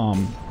or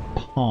palm?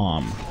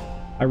 Palm.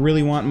 I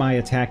really want my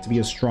attack to be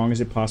as strong as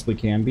it possibly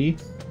can be,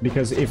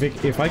 because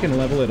if I can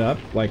level it up,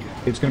 like,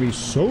 it's gonna be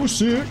so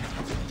sick.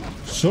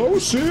 So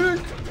sick!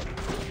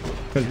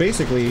 Because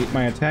basically,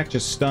 my attack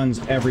just stuns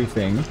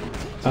everything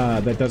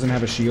that doesn't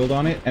have a shield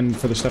on it, and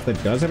for the stuff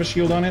that does have a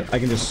shield on it, I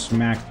can just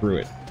smack through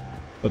it.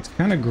 So it's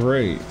kind of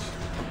great.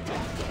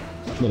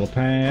 Little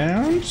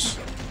pounds.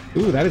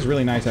 Ooh, that is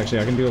really nice, actually.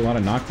 I can do a lot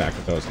of knockback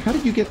with those. How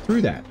did you get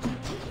through that?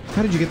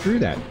 How did you get through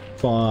that?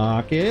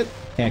 Fuck it.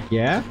 Heck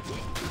yeah.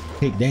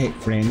 Take that,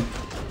 friend.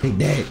 Take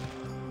that.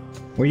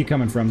 Where you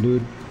coming from,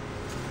 dude?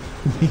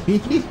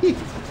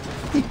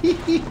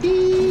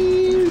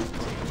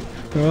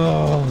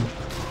 Oh,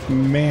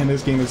 man,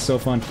 this game is so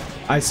fun.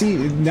 I see,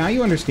 now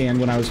you understand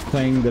when I was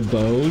playing the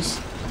bows,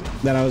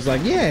 that I was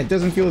like, yeah, it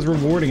doesn't feel as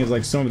rewarding as,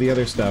 like, some of the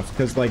other stuff,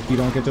 because, like, you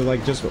don't get to,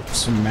 like, just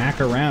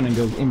smack around and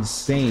go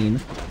insane.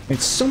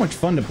 It's so much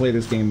fun to play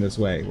this game this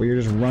way, where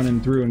you're just running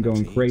through and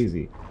going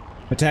crazy.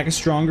 Attack is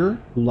stronger.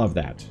 Love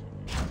that.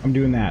 I'm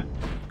doing that.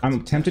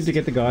 I'm tempted to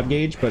get the God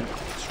Gauge, but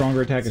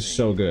stronger attack is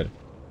so good.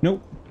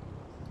 Nope.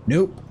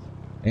 Nope.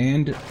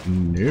 And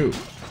nope.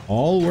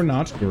 All were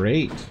not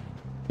great.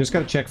 Just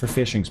gotta check for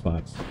fishing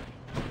spots.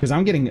 Because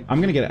I'm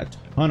gonna get a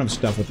ton of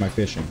stuff with my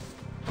fishing.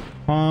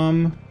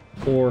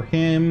 Or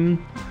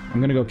him.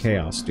 I'm gonna go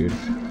Chaos, dude.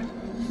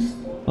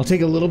 I'll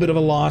take a little bit of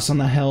a loss on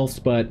the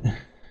health, but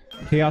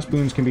Chaos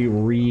boons can be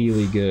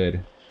really good.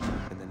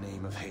 In the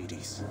name of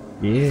Hades.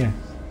 Yeah.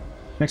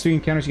 Next 3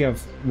 encounters, you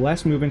have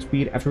less movement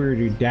speed. After we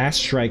do Dash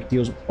Strike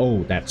deals...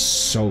 Oh, that's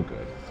so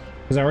good.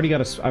 Because I already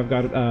got I've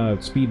got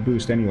a speed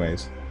boost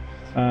anyways.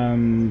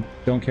 Don't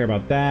care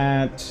about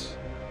that.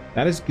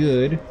 That is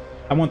good.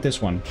 I want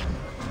this one.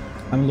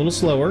 I'm a little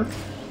slower.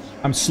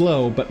 I'm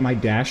slow, but my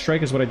Dash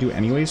Strike is what I do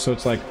anyways, so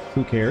it's like,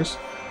 who cares?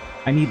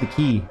 I need the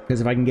key,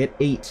 because if I can get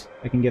 8,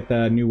 I can get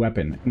the new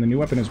weapon. And the new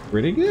weapon is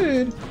pretty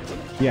good.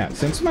 Yeah,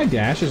 since my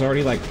dash is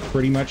already, like,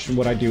 pretty much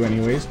what I do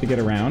anyways to get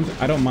around,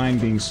 I don't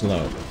mind being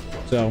slow.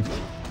 So,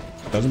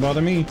 doesn't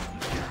bother me.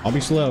 I'll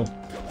be slow.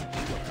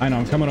 I know,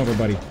 I'm coming over,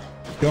 buddy.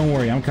 Don't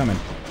worry, I'm coming.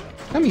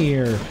 Come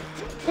here.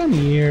 Come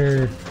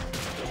here.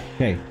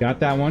 Okay,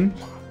 got that one.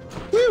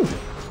 Woo!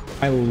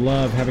 I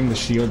love having the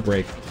shield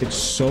break. It's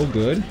so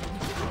good.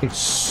 It's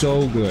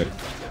so good.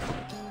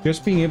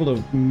 Just being able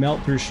to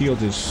melt through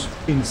shields is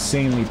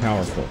insanely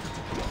powerful.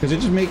 Because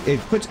it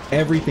puts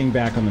everything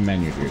back on the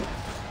menu, dude.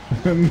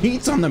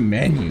 Meat's on the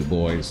menu,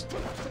 boys.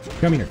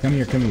 Come here, come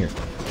here, come here.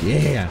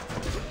 Yeah.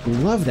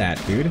 Love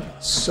that, dude.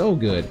 So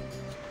good.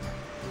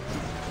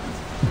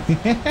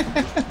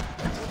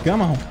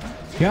 Come on.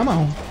 Come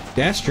on.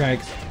 Dash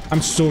strikes.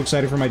 I'm so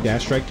excited for my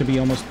dash strike to be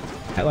almost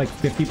at like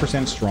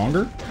 50%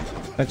 stronger.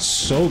 That's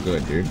so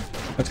good, dude.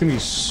 That's gonna be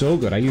so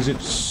good. I use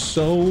it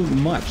so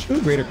much.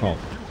 Ooh, Greater Call.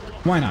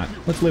 Why not?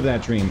 Let's live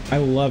that dream. I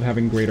love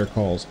having Greater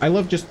Calls. I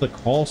love just the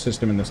call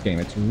system in this game.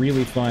 It's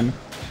really fun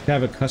to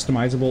have a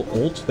customizable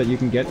ult that you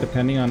can get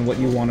depending on what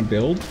you want to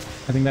build.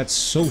 I think that's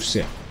so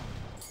sick.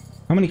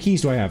 How many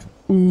keys do I have?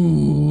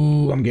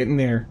 Ooh, I'm getting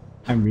there.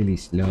 I'm really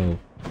slow.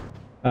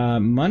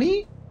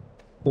 Money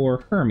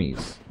or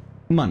Hermes?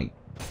 Money.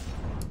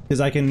 Because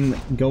I can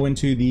go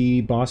into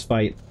the boss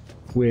fight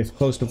with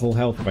close to full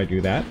health if I do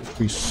that.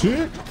 Be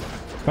sick.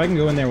 If I can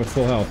go in there with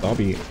full health, I'll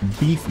be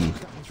beefy.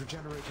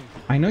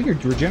 I know you're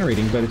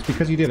regenerating, but it's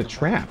because you did a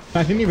trap.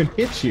 I didn't even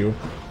hit you.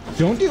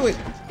 Don't do it.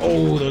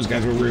 Oh, those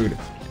guys were rude.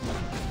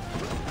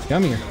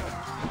 Come here.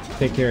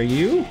 Take care of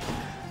you.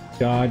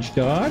 Dodge,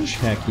 dodge.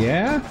 Heck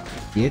yeah.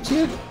 Get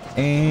you.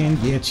 And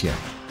get you.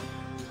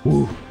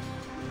 Woo.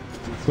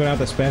 Put out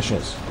the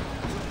specials.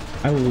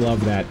 I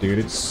love that, dude.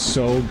 It's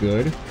so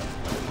good.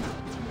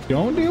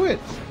 Don't do it.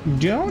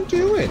 Don't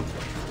do it.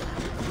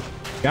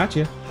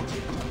 Gotcha.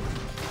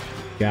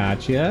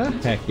 Gotcha.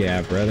 Heck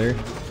yeah, brother.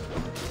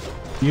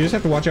 You just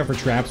have to watch out for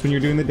traps when you're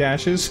doing the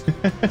dashes.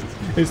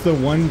 It's the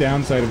one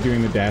downside of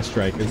doing the dash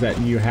strike, is that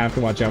you have to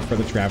watch out for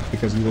the traps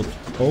because you will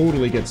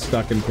totally get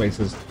stuck in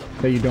places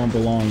that you don't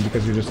belong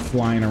because you're just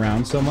flying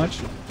around so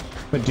much.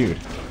 But dude,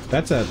 I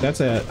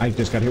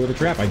just got hit with a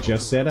trap. I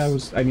just said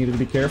I needed to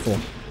be careful.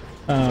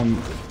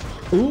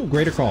 Ooh,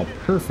 Greater Call.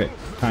 Perfect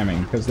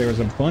timing, because there was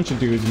a bunch of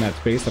dudes in that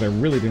space that I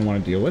really didn't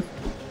want to deal with.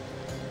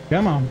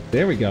 Come on.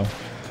 There we go.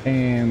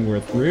 And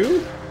we're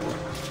through.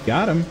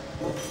 Got him.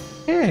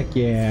 Heck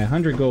yeah,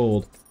 100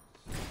 gold.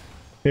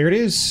 There it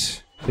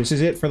is. This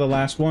is it for the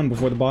last one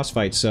before the boss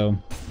fight, so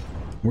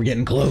we're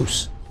getting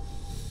close.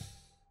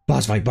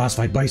 Boss fight, boss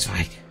fight, boss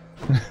fight.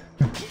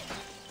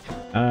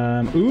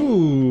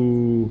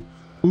 Ooh.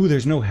 Ooh,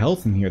 there's no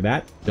health in here.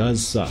 That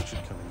does suck. Looks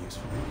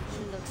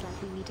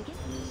like we need to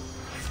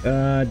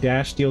get...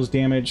 Dash deals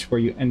damage where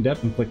you end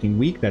up inflicting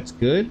weak. That's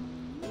good.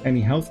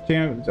 Any health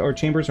or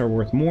chambers are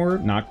worth more.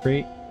 Not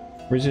great.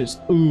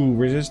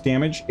 Resist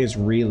damage is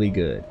really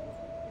good.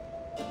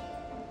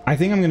 I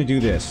think I'm going to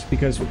do this,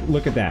 because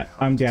look at that.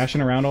 I'm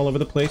dashing around all over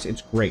the place.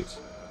 It's great.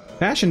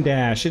 Passion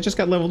Dash. It just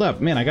got leveled up.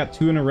 Man, I got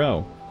 2 in a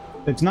row.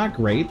 It's not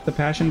great, the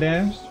Passion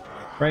Dash,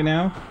 right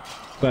now.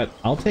 But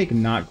I'll take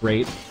not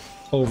great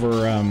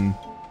over,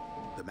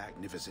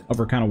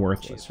 over kind of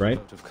worthless, right?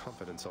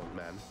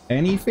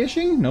 Any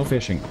fishing? No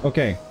fishing.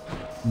 Okay.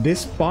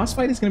 This boss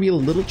fight is going to be a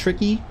little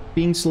tricky,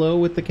 being slow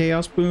with the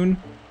Chaos Boon.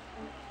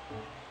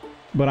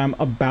 But I'm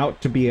about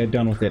to be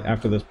done with it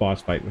after this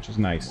boss fight, which is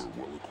nice.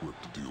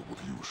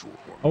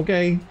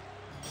 Okay.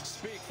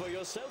 Speak for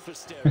yourself,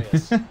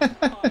 Asterius.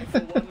 I, for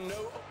one,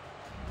 know...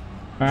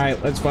 Alright,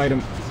 let's fight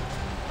him.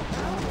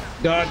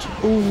 Dodge.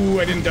 Ooh,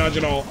 I didn't dodge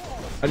at all.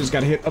 I just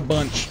got hit a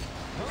bunch.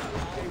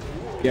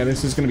 Yeah,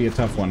 this is going to be a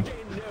tough one.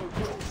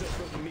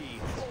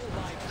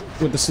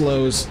 With the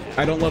slows.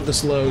 I don't love the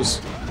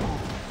slows.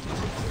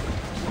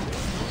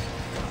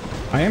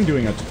 I am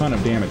doing a ton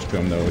of damage to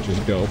him, though, which is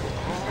dope.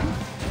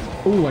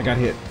 Ooh, I got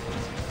hit.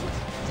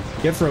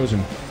 Get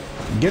frozen.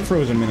 Get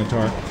frozen,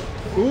 Minotaur.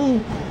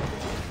 Ooh.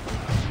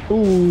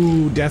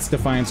 Ooh, Death's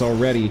Defiance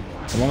already.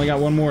 I've only got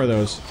one more of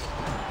those.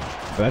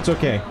 But that's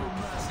okay.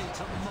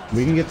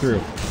 We can get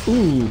through.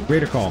 Ooh,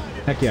 Greater Call.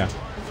 Heck yeah.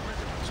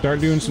 Start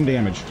doing some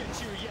damage.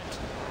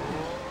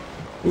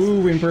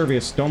 Ooh,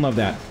 Impervious. Don't love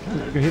that.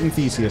 You're hitting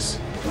Theseus.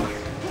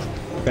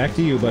 Back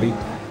to you, buddy.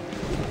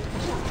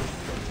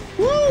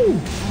 Woo!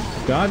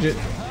 Dodge it.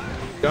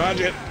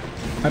 Dodge it.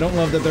 I don't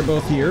love that they're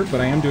both here, but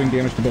I am doing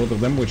damage to both of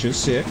them, which is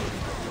sick.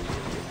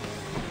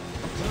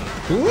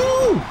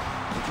 Woo!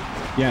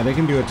 Yeah, they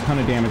can do a ton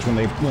of damage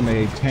when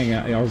they hang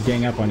out or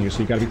gang up on you, so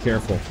you gotta be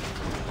careful.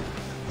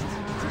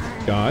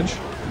 Dodge.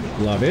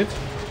 Love it.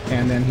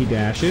 And then he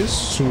dashes.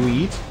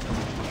 Sweet.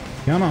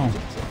 Come on.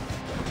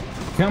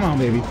 Come on,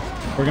 baby.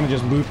 We're gonna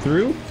just loop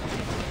through.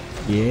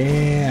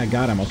 Yeah,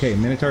 got him. Okay,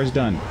 Minotaur's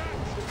done.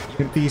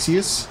 Hit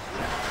Theseus,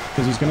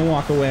 because he's gonna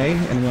walk away,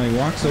 and when he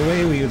walks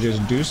away, we'll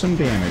just do some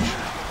damage.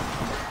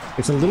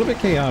 It's a little bit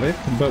chaotic,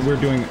 but we're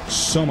doing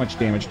so much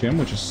damage to him,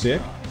 which is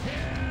sick.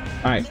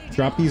 Alright,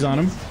 drop these on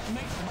him.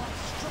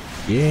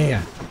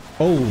 Yeah.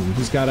 Oh,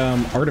 he's got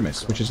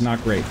Artemis, which is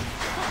not great,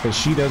 because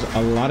she does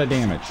a lot of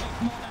damage.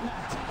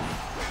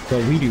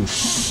 But we do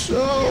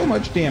so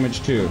much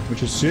damage too,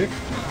 which is sick.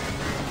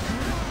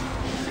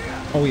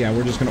 Oh yeah,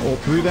 we're just gonna ult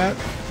through that.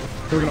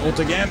 We're gonna ult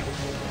again.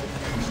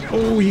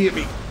 Oh, he hit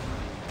me.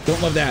 Don't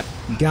love that.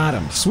 Got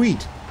him.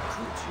 Sweet.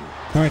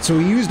 Alright, so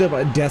we used up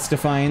a Death's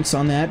Defiance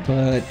on that,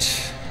 but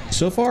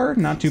so far,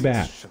 not too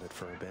bad.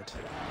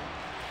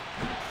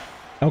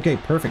 Okay,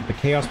 perfect. The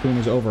Chaos Boon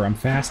is over. I'm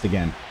fast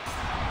again.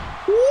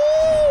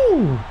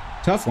 Woo!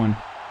 Tough one.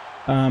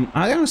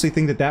 I honestly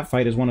think that that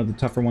fight is one of the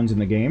tougher ones in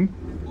the game.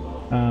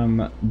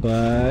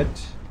 But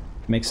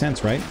makes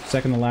sense, right?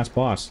 Second to last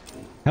boss.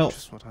 Health.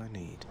 Just what I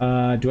need.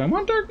 Do I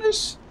want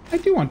darkness? I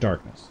do want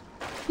darkness.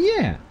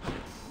 Yeah.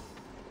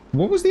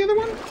 What was the other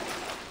one?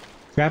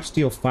 Traps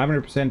deal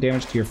 500%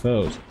 damage to your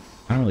foes.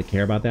 I don't really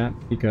care about that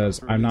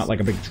because I'm not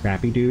like a big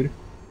trappy dude.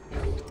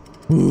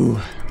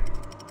 Ooh.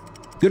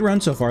 Good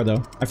run so far,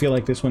 though. I feel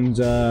like this one's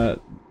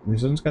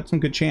got some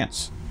good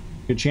chance.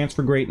 Good chance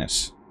for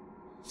greatness.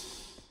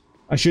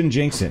 I shouldn't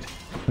jinx it,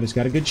 but it's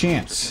got a good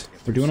chance.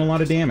 We're doing a lot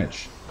of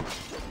damage.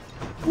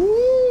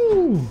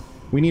 Woo!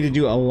 We need to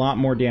do a lot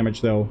more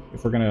damage, though,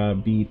 if we're gonna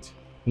beat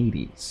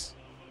Hades.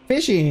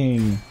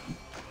 Fishing!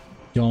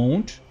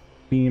 Don't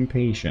be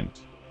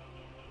impatient.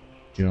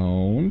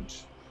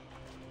 Don't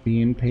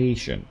be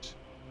impatient.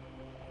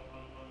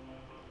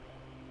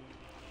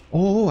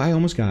 Oh, I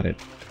almost got it.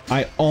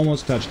 I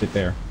almost touched it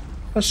there.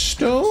 A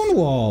stone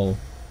wall!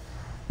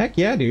 Heck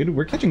yeah, dude.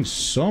 We're catching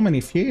so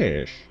many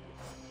fish.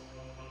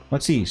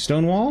 Let's see.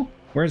 Stone wall?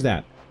 Where's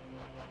that?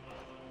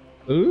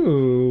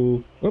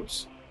 Ooh.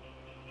 Whoops.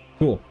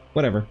 Cool.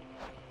 Whatever.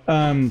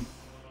 Ooh.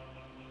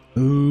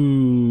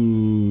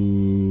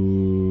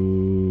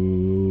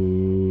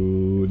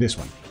 This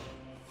one.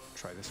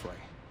 Try this way.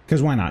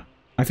 Because why not?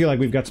 I feel like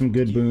we've got some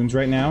good boons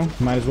right now.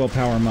 Might as well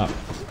power them up.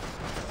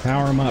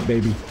 Power them up,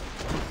 baby.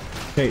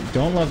 Okay,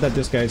 don't love that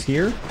this guy's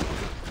here.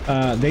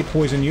 They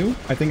poison you.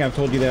 I think I've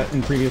told you that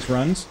in previous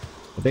runs.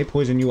 But they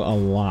poison you a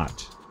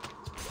lot.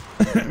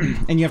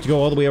 And you have to go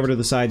all the way over to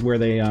the side where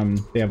they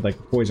have, like,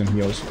 poison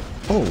heals.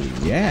 Oh,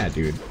 yeah,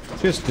 dude.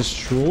 Just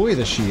destroy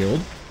the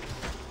shield.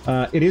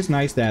 It is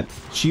nice that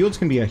shields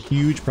can be a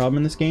huge problem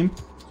in this game.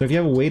 So if you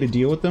have a way to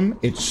deal with them,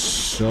 it's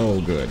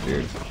so good,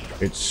 dude.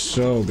 It's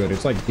so good.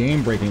 It's, like,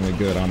 game-breakingly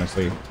good,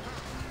 honestly.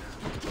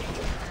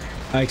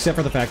 Except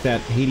for the fact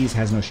that Hades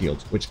has no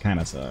shields, which kind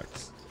of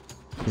sucks.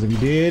 Because if he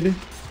did,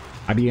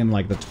 I'd be in,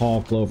 like, the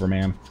tall clover,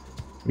 man.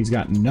 He's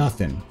got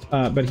nothing.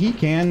 But he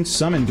can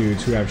summon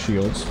dudes who have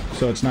shields,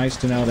 so it's nice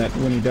to know that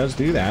when he does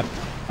do that,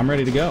 I'm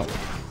ready to go.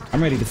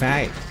 I'm ready to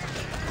fight.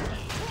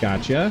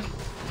 Gotcha.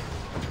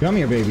 Come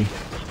here, baby.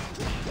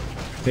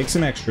 Take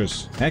some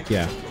extras. Heck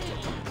yeah.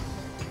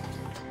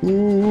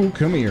 Ooh,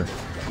 come here.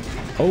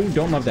 Oh,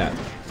 don't love that.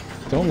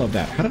 Don't love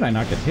that. How did I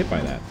not get hit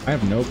by that? I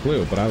have no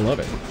clue, but I love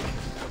it.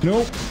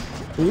 Nope.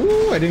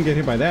 Ooh, I didn't get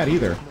hit by that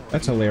either.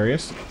 That's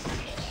hilarious.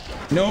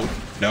 Nope.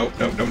 Nope,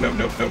 nope, nope, nope,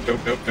 nope, nope, nope,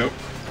 nope, nope.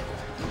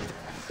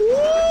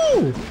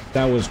 Woo!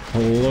 That was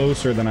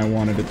closer than I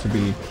wanted it to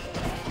be.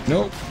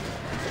 Nope.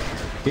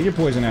 Get your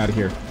poison out of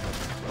here.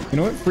 You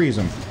know what? Freeze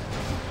him.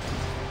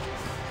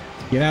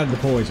 Get out of the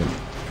poison.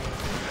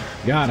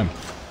 Got him.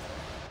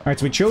 Alright,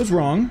 so we chose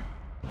wrong.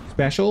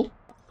 Special,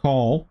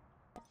 call,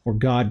 or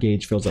God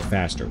Gauge fills up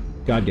faster.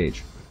 God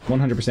Gauge.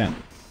 100%.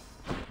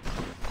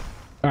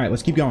 Alright,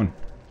 let's keep going.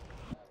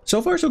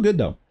 So far, so good,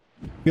 though.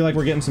 Feel like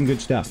we're getting some good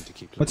stuff.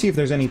 Let's see if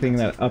there's anything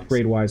that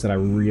upgrade-wise that I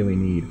really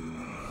need.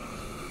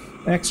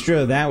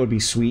 Extra, that would be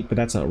sweet, but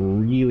that's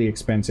really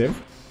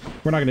expensive.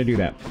 We're not going to do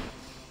that.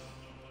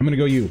 I'm going to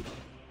go you.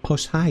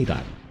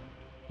 Poseidon.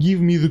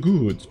 Give me the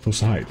goods,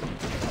 Poseidon.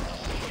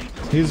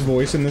 His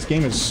voice in this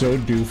game is so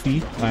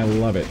doofy. I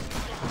love it.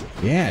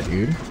 Yeah,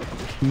 dude.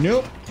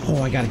 Nope.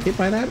 Oh, I got hit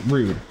by that?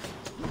 Rude.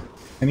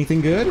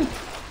 Anything good?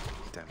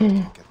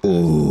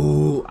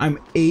 Ooh, I'm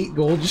 8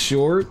 gold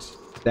short.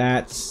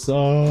 That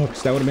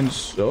sucks. That would have been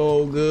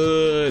so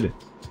good.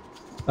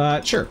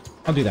 Sure.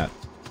 I'll do that.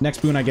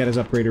 Next boon I get is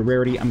upgraded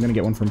rarity. I'm gonna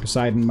get one from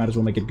Poseidon. Might as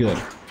well make it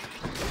good.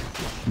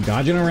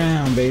 Dodging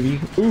around, baby.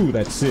 Ooh,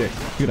 that's sick.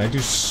 Dude, I do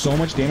so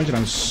much damage and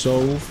I'm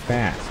so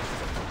fast.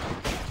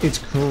 It's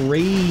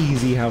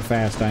crazy how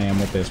fast I am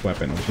with this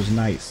weapon, which is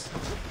nice.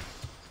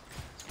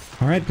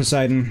 Alright,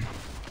 Poseidon.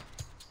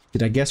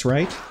 Did I guess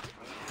right?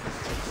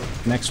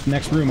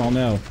 Next room, I'll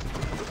know.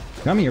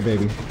 Come here,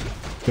 baby.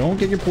 Don't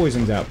get your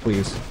poisons out,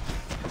 please.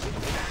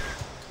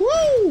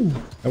 Woo!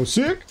 That was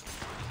sick.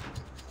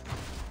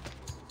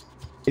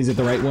 Is it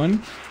the right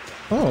one?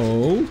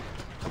 Oh,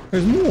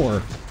 there's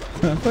more.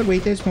 But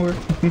wait, there's more.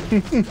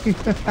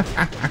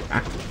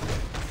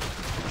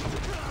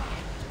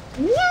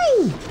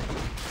 Woo!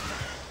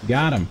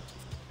 Got him.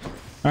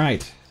 All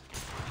right.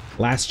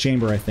 Last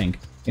chamber, I think,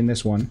 in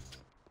this one.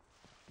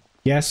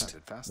 Guessed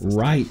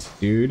right,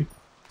 dude.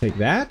 Take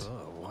that.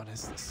 Oh, what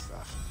is this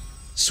stuff?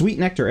 Sweet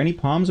nectar. Any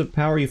palms of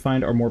power you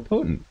find are more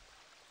potent.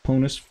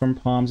 Bonus from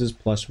palms is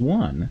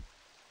 +1.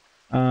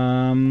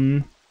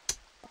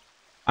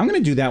 I'm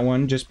gonna do that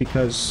one just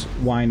because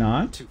why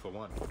not? 2 for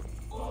 1.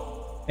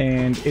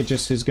 And it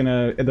just is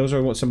gonna. Those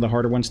are some of the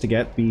harder ones to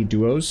get, the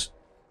duos.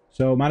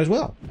 So might as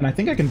well. And I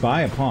think I can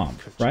buy a palm,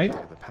 right?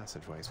 The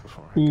passageways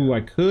before Ooh,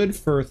 I could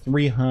for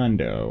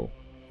 300.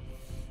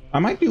 I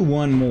might do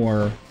one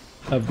more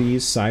of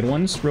these side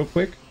ones real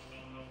quick,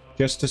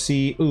 just to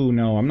see. Ooh,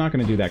 no, I'm not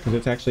gonna do that because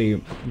it's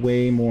actually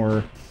way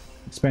more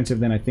expensive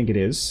than I think it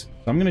is.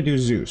 So I'm gonna do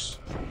Zeus.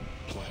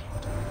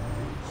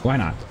 Why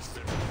not?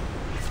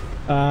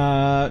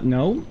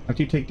 No.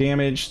 After you take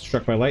damage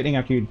struck by lightning,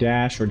 after you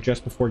dash, or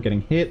just before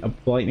getting hit, a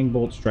lightning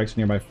bolt strikes a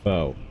nearby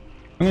foe.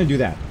 I'm gonna do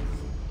that.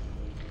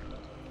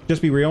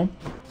 Just be real.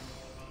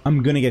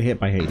 I'm gonna get hit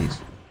by Hades.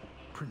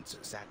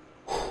 Princess.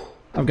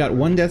 I've got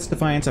 1 Death's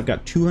Defiance, I've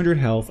got 200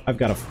 health, I've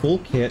got a full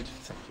kit.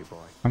 Thank you, boy.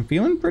 I'm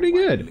feeling pretty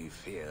good. Widely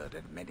feared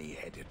and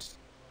many-headed.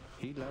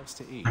 He loves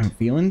to eat. I'm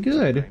feeling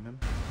good. Blame him?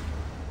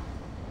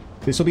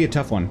 This will be a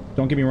tough one.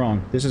 Don't get me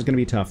wrong. This is going to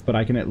be tough, but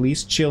I can at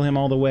least chill him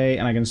all the way,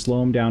 and I can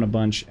slow him down a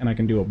bunch, and I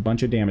can do a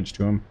bunch of damage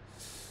to him.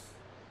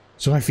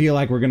 So I feel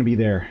like we're going to be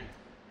there.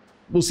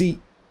 We'll see.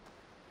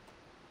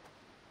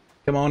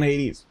 Come on,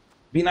 Hades.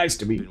 Be nice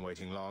to me. Been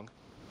waiting long.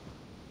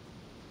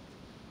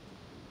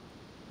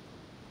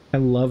 I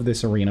love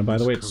this arena, by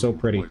the way. It's so Cold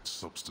pretty. white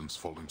substance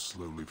falling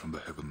slowly from the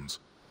heavens.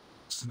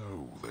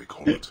 Snow, they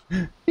call it.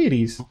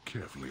 Hades. Look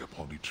carefully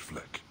upon each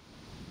fleck.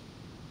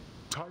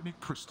 Tiny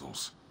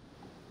crystals,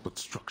 but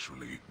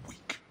structurally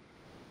weak.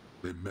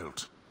 They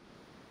melt.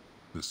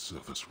 This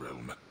surface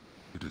realm,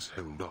 it is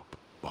held up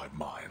by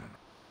mine.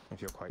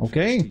 If you're quite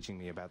Okay. finished teaching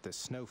me about this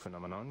snow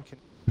phenomenon, can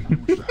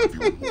You should have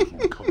your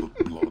mortal-colored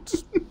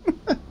bloods.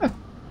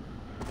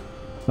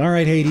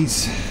 Alright,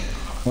 Hades.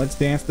 Let's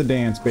dance the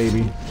dance,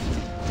 baby.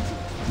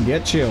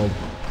 Get chilled.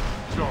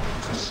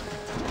 Darkness.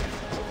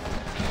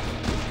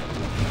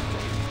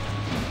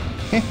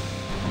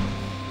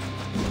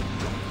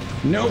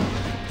 Nope.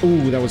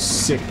 Ooh, that was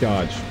sick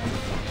dodge.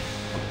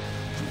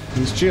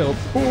 He's chilled.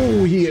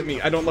 Ooh, he hit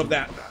me. I don't love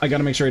that. I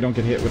gotta make sure I don't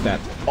get hit with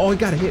that. Oh, I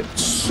got hit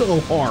so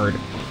hard.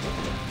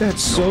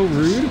 That's so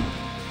rude.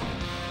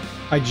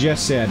 I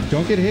just said,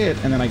 don't get hit,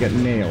 and then I got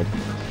nailed.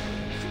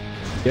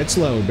 Get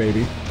slow,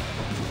 baby.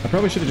 I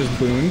probably should have just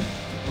booned.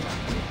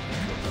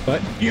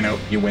 But, you know,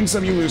 you win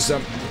some, you lose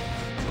some.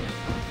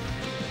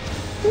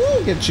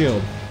 Woo, get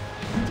chilled.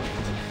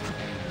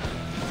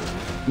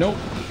 Nope.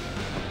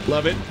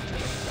 Love it.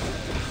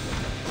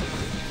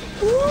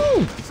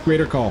 Woo!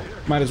 Greater call.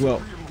 Might as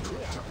well.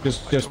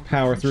 Just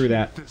power through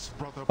that.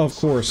 Of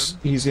course,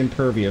 he's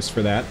impervious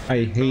for that.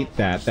 I hate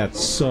that. That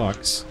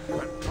sucks.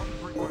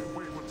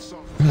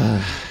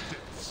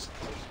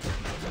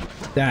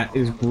 That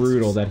is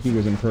brutal that he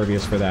was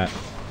impervious for that.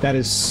 That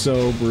is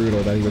so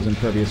brutal that he was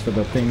impervious for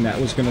the thing that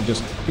was gonna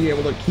just be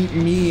able to keep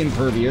me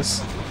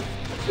impervious.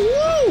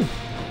 Woo!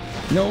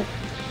 Nope.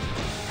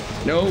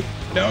 Nope.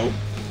 Nope.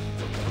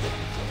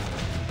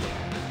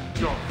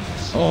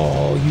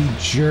 Oh, you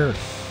jerk.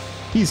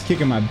 He's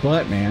kicking my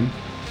butt, man.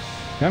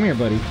 Come here,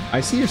 buddy.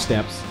 I see your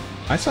steps.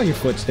 I saw your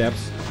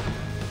footsteps.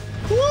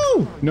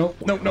 Woo! Nope,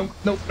 nope, nope,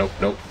 nope, nope,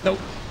 nope, nope.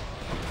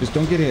 Just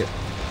don't get hit.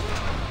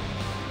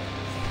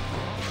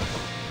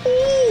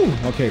 Ooh!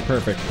 Okay,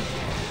 perfect.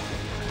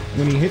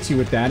 When he hits you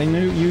with that in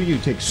you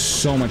take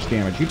so much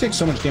damage. You take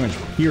so much damage,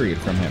 period,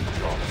 from him.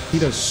 He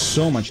does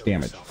so much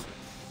damage.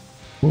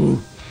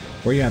 Ooh.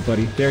 Where you at,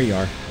 buddy? There you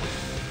are.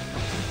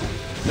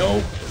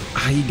 Nope.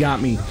 Ah, he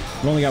got me.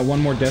 I've only got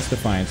one more Death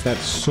Defiance. That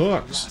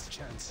sucks.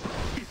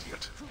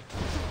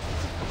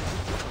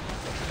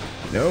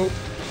 Nope.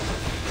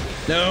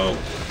 No.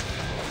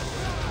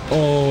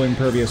 Oh,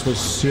 Impervious was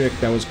sick.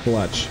 That was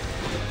clutch.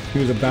 He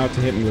was about to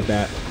hit me with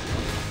that.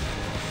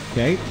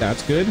 Okay,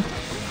 that's good.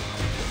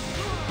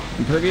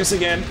 Impervious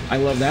again. I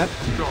love that.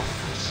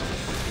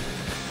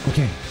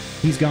 Okay,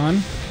 he's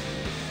gone.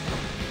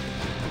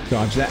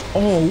 Dodge that.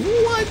 Oh,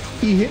 what?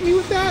 He hit me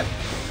with that?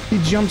 He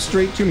jumped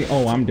straight to me.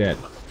 Oh, I'm dead.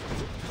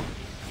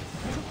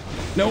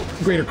 Nope,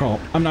 greater call.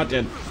 I'm not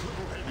dead.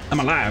 I'm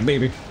alive,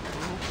 baby.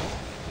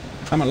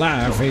 I'm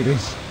alive, baby.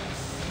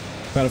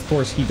 But of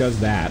course he does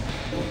that.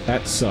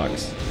 That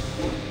sucks.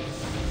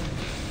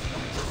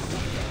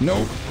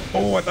 Nope.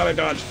 Oh, I thought I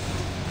dodged.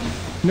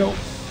 Nope.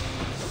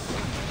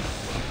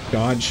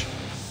 Dodge.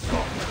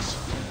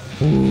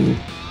 Ooh.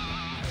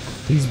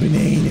 These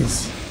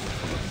bananas.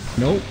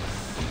 Nope.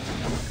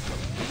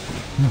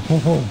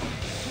 No.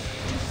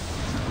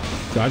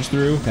 Dodge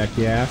through. Heck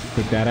yeah.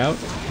 Take that out.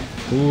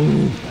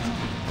 Ooh.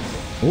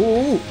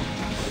 Ooh.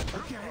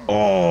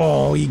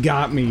 Oh, he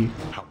got me.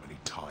 How many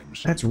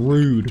times? That's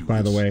rude,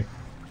 by the way.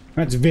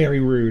 That's very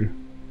rude.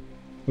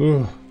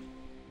 Ooh.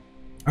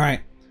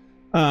 Alright.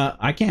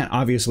 I can't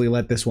obviously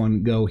let this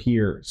one go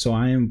here, so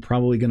I am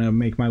probably gonna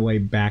make my way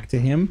back to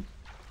him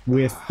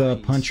with the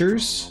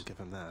punchers. I'll give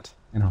him that.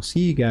 And I'll see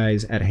you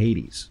guys at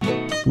Hades.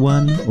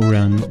 One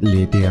run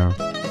later.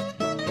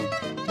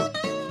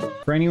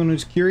 For anyone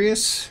who's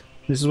curious,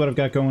 this is what I've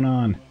got going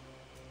on.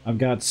 I've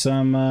got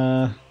some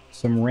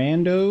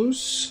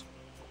randos.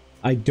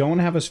 I don't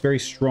have a very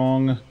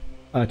strong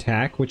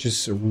attack, which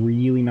is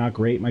really not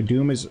great. My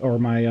Doom is, or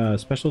my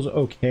special's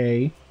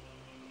okay.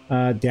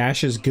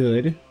 Dash is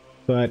good,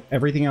 but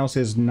everything else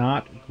is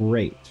not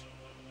great.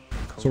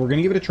 So we're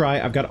gonna give it a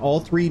try. I've got all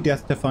 3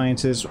 Death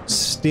Defiances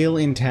still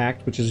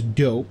intact, which is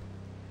dope.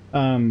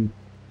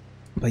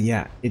 But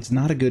yeah, it's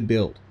not a good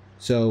build.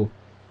 So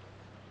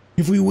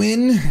if we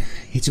win,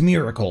 it's a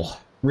miracle,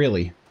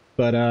 really.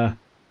 But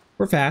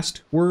we're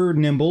fast, we're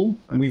nimble,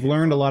 and we've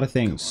learned a lot of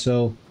things.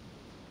 So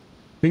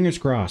fingers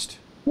crossed.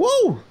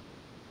 Whoa!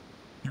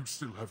 You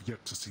still have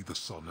yet to see the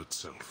sun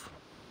itself.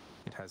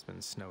 It has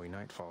been snowy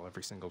nightfall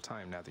every single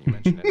time now that you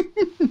mention it.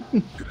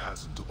 It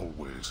hasn't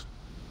always,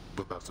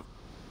 but that's a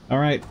All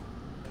right.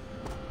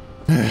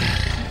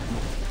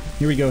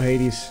 Here we go,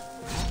 Hades.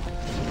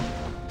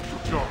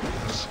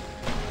 darkness.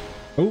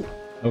 Oh,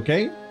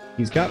 okay.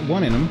 He's got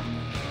one in him.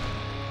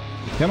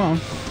 Come on.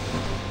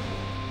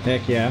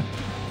 Heck yeah.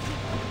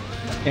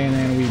 And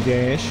then we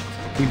dash.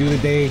 We do the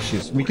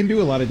dashes. We can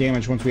do a lot of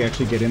damage once we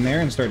actually get in there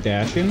and start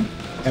dashing.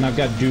 And I've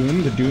got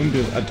Doom. The Doom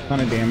does a ton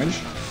of damage.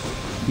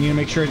 You need to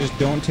make sure I just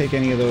don't take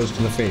any of those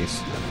to the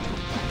face.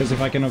 Because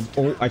if I can...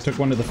 Oh, I took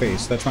one to the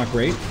face. That's not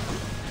great.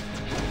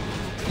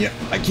 Yep,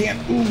 I can't.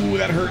 Ooh,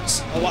 that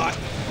hurts a lot.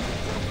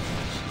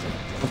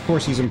 Of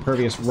course he's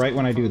impervious right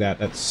when I do that.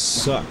 That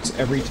sucks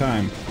every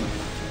time.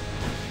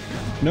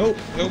 Nope.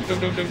 Nope,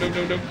 nope, nope, nope, nope,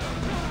 nope, nope.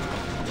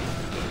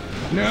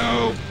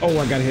 No! Oh,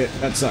 I got hit.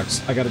 That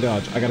sucks. I gotta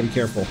dodge. I gotta be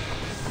careful.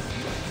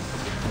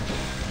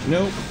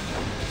 Nope.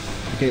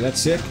 Okay, that's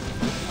sick.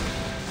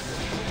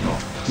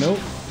 Nope.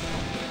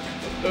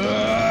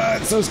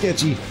 It's so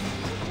sketchy.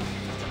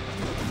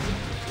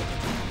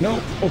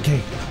 Nope.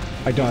 Okay.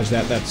 I dodged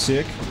that. That's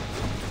sick.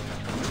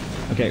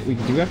 Okay, we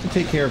do have to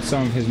take care of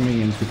some of his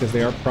minions because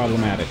they are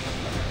problematic.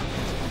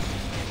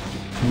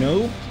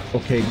 Nope.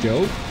 Okay,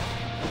 dope.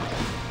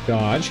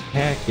 Dodge.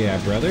 Heck yeah,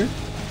 brother.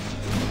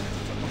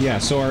 Yeah,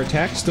 so our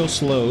attack still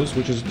slows,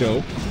 which is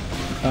dope.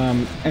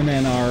 And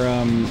then our,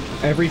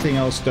 everything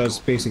else does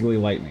basically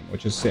lightning,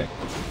 which is sick.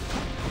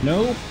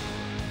 Nope.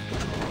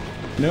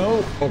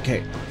 Nope.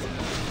 Okay.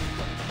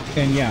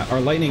 And yeah, our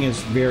lightning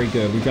is very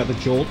good. We've got the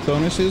jolt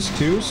bonuses,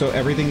 too, so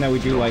everything that we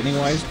do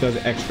lightning-wise does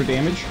extra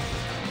damage,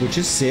 which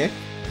is sick.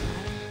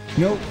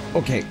 Nope.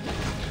 Okay.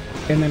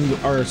 And then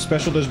our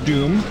special does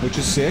doom, which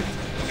is sick.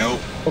 Nope.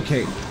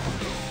 Okay.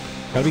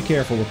 Gotta be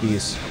careful with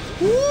these.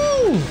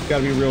 Woo!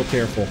 Gotta be real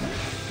careful.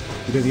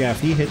 Because yeah, if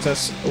he hits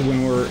us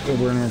when we're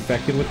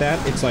infected with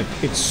that,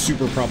 it's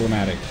super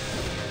problematic.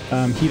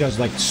 He does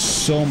like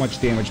so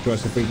much damage to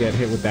us if we get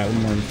hit with that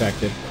when we're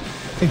infected.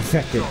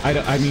 Infected.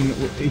 I mean,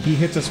 he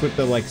hits us with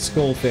the like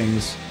skull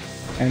things,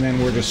 and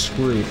then we're just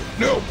screwed.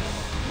 No.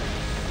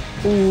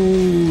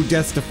 Ooh,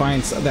 Death's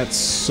Defiance. That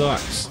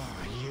sucks.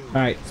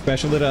 All right,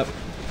 special it up.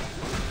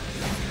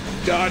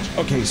 Dodge.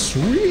 Okay,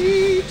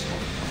 sweet.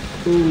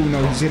 Ooh,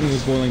 no, he's hitting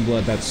with boiling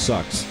blood. That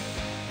sucks.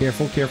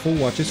 Careful, careful.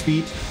 Watch his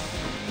feet.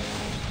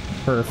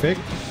 Perfect.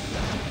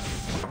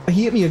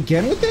 He hit me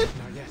again with it?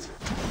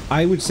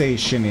 I would say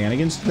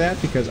shenanigans to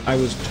that because I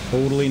was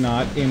totally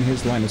not in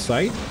his line of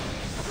sight.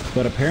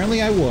 But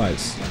apparently I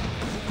was.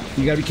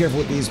 You gotta be careful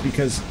with these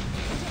because,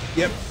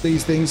 yep,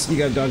 these things you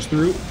gotta dodge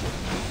through.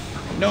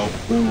 No.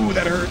 Ooh,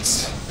 that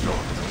hurts.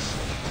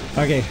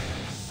 Okay.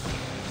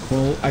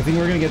 Well, I think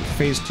we're gonna get to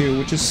phase 2,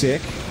 which is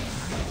sick.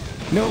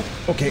 Nope.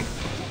 Okay.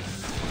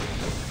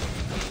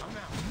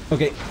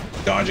 Okay.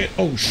 Dodge it.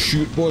 Oh,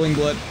 shoot. Boiling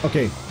blood.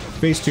 Okay.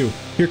 Phase 2.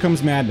 Here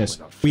comes madness.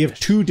 We have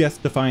 2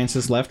 Death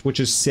Defiances left, which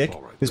is sick.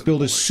 This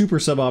build is super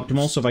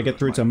suboptimal, so if I get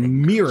through, it's a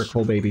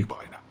miracle, baby.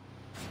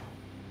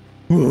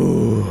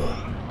 Ooh.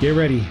 Get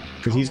ready,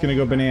 because he's going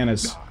to go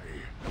bananas.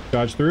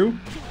 Dodge through.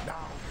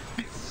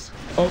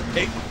 Oh,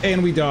 hey,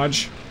 and we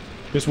dodge.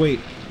 Just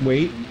wait.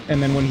 Wait.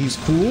 And then when he's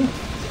cool,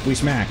 we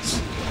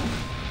smacks.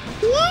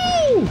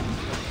 Woo!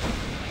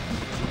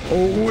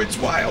 Oh, it's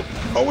wild.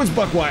 Oh, it's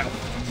buck wild.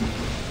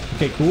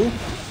 Okay, cool.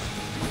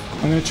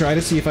 I'm gonna try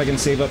to see if I can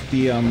save up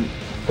the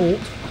ult,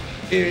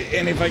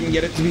 and if I can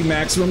get it to be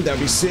maximum, that'd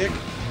be sick.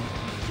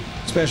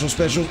 Special,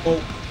 special.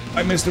 Oh,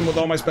 I missed him with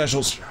all my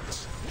specials.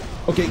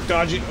 Okay,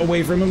 dodge it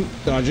away from him.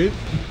 Dodge it.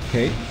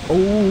 Okay.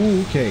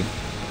 Oh, okay.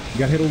 You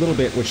got hit a little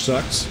bit, which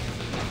sucks.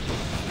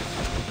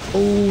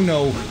 Oh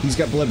no, he's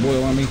got blood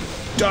boil on me.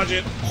 Dodge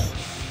it. Oh.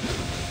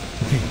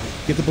 Okay,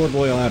 get the blood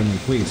boil out of me,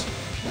 please.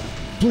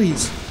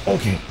 Please.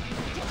 Okay.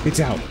 It's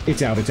out.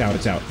 It's out. It's out.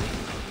 It's out.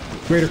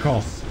 Greater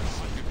call.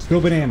 Go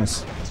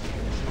bananas.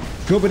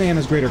 Go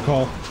bananas, Greater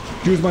Call.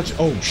 Do as much...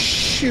 Oh,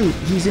 shoot.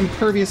 He's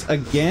impervious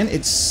again?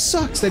 It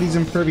sucks that he's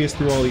impervious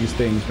through all these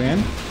things,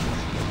 man.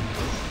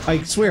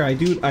 I swear, I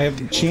have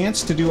the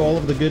chance to do all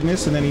of the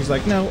goodness, and then he's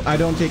like, no, I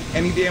don't take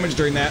any damage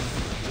during that.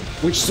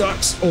 Which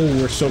sucks. Oh,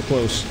 we're so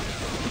close.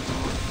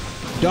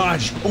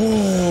 Dodge.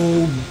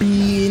 Oh,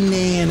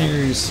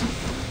 bananas.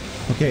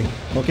 Okay,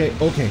 okay,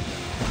 okay.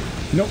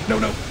 No, no,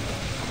 no.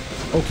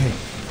 Okay,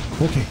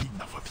 okay.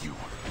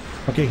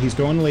 Okay, he's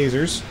going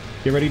lasers.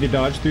 Get ready to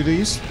dodge through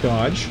these.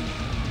 Dodge.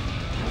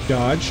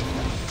 Dodge.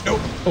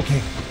 Nope.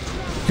 Okay.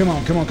 Come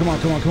on, come on, come on,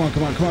 come on, come on,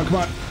 come on, come on, come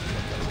on.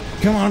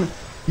 Come on.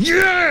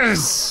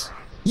 Yes!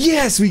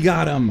 Yes, we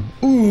got him.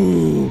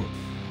 Ooh.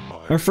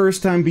 Our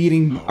first time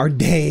beating our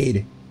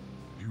Dade.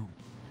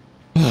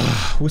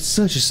 With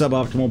such a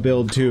suboptimal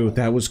build, too.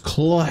 That was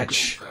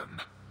clutch.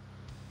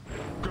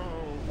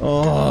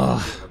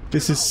 Oh,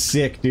 this is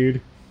sick,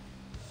 dude.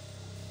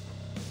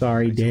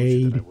 Sorry,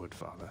 Dade.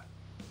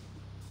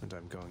 And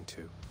I'm going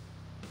to.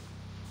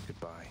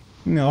 Goodbye.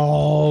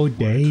 No,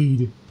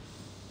 Dade.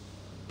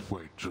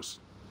 Wait, just...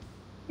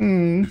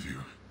 Mm.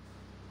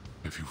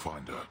 If you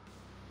find her...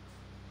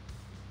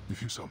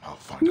 If you somehow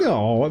find her...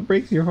 No, it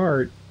breaks your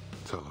heart.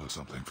 Tell her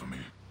something for me.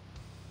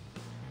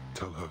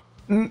 Tell her...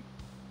 Mm.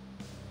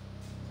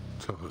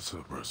 Tell her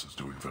Cerberus is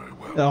doing very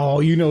well. Oh,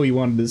 you know he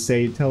wanted to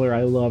say, tell her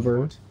I love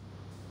her.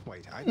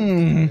 Wait, I don't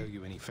think I owe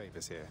you any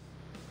favors here.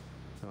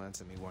 Well,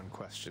 answer me one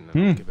question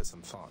and I'll give it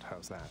some thought.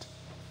 How's that?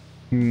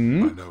 I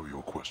know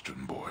your question,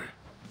 boy.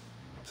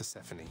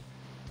 Persephone.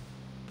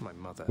 My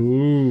mother.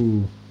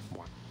 Ooh.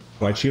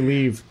 Why'd she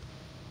leave?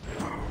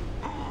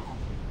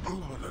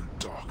 Blood and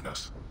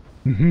darkness.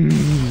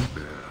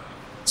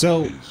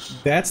 So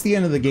that's the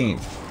end of the game,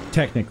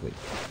 technically.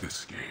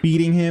 This game.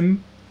 Beating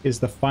him is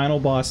the final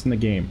boss in the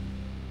game.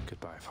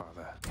 Goodbye,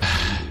 Father.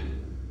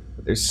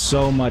 But there's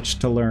so much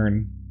to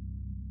learn.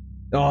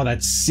 Oh,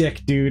 that's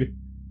sick, dude.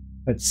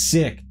 That's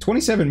sick.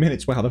 27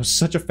 minutes. Wow, that was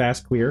such a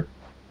fast clear.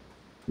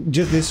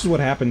 Just this is what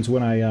happens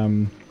when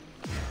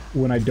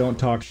I don't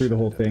talk through the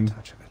whole thing.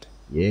 Touch of it.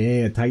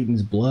 Yeah,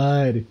 Titan's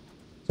blood.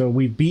 So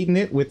we've beaten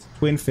it with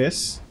twin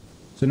fists.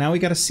 So now we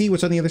got to see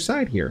what's on the other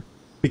side here,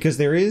 because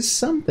there is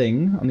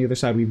something on the other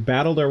side. We've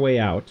battled our way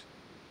out,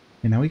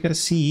 and now we got to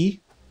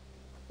see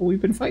what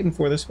we've been fighting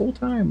for this whole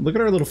time. Look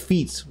at our little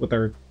feet with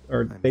our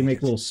they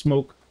make little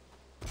smoke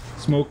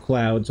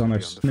clouds on our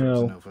Beyond the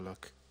frozen snow.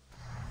 overlook.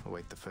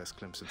 Await the first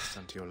glimpse of the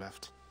sun to your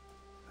left,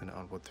 and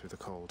onward through the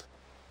cold.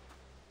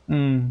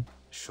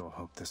 Sure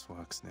hope this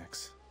works,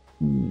 Nix.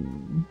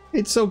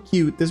 It's so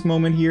cute, this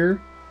moment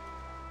here.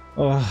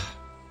 Oh,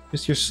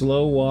 just your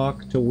slow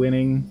walk to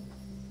winning.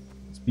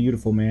 It's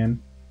beautiful, man.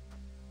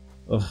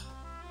 Ugh.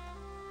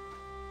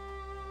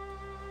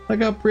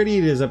 Look how pretty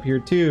it is up here,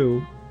 too.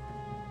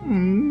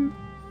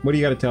 What do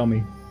you got to tell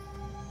me?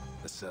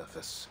 The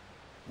surface,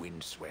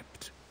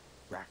 windswept,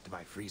 racked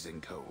by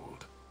freezing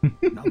cold,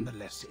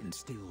 nonetheless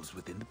instills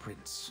within the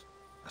prince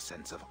a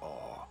sense of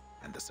awe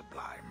and the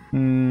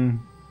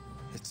sublime.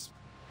 It's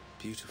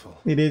beautiful.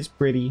 It is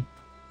pretty.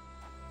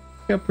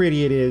 Look how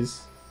pretty it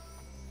is.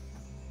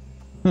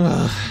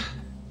 Ugh.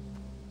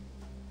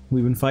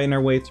 We've been fighting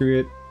our way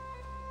through it,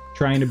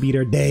 trying to beat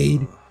our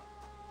Dade.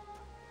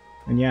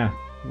 And yeah,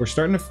 we're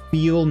starting to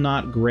feel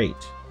not great.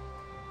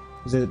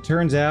 As it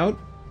turns out,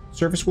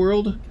 Surface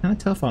World, kind of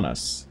tough on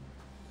us.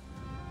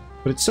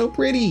 But it's so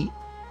pretty.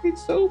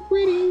 It's so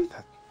pretty.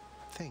 That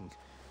thing.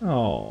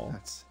 Oh,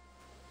 That's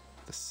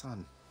the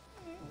sun.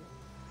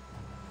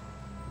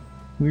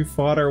 we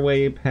fought our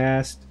way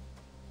past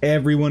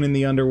everyone in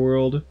the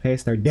Underworld,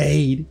 past our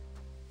Dade,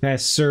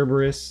 past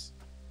Cerberus,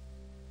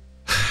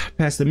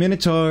 past the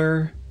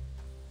Minotaur,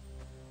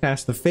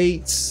 past the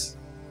Fates,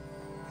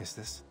 Is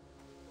this?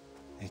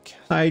 It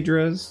can't.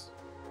 Hydras.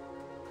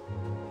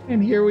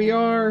 And here we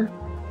are.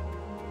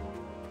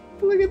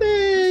 Look at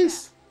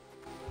this.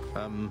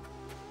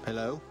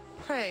 Hello?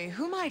 Pray,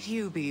 who might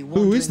you be Who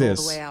wandering is all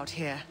this? the way out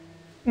here?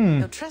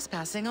 You're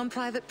trespassing on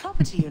private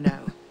property, you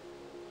know.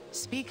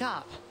 Speak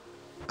up.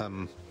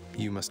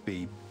 You must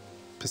be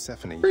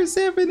Persephone. My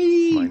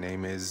Persephone.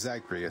 name is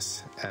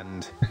Zagreus,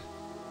 and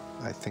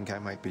I think I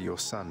might be your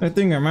son. I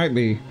think I might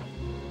be.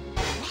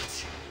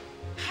 What?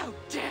 How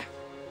dare!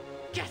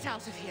 Get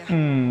out of here!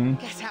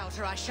 Get out,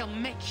 or I shall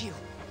make you.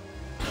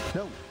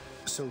 No.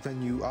 So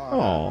then you are.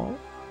 Aw.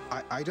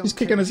 I don't He's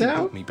care kicking if us you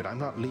out? beat me, but I'm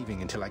not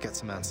leaving until I get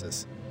some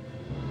answers.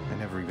 I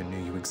never even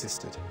knew you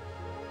existed.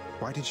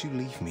 Why did you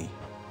leave me?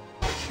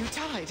 You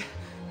died.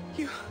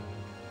 You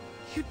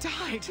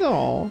died.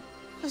 Aw.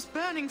 Those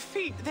burning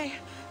feet, they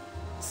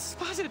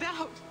sputtered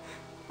out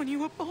when you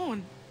were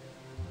born.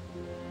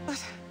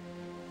 But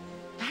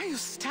now you're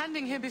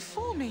standing here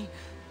before me.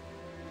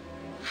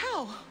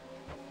 How?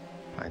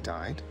 I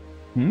died?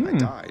 I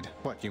died?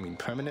 What, you mean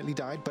permanently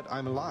died? But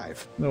I'm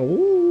alive.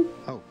 Oh,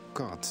 Oh,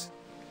 gods.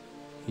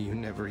 You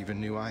never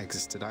even knew I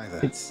existed either.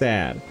 it's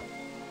sad.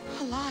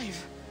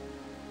 Alive.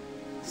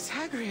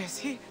 Zagreus,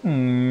 he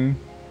Hmm.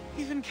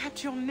 even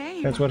kept your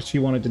name. That's what she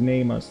wanted to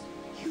name us.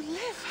 You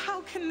live.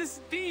 How can this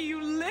be?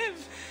 You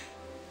live.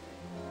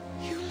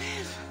 You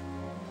live.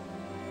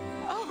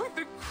 Oh,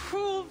 the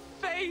cruel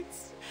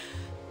fates.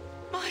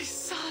 My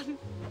son.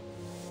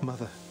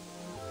 Mother.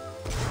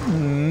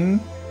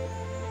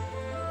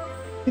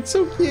 It's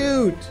so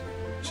cute.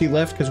 She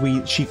left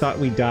because she thought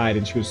we died,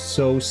 and she was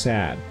so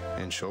sad.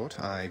 In short,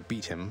 I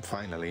beat him,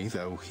 finally,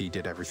 though he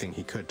did everything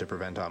he could to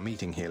prevent our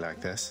meeting here like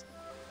this.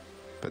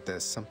 But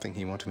there's something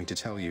he wanted me to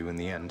tell you in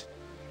the end.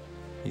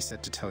 He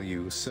said to tell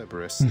you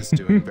Cerberus is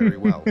doing very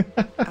well.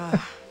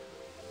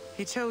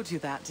 He told you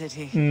that, did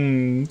he?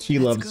 She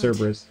That's loved good.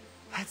 Cerberus.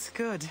 That's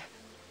good.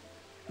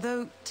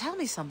 Though, tell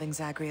me something,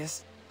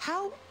 Zagreus.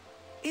 How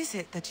is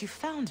it that you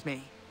found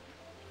me?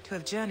 To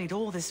have journeyed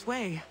all this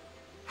way,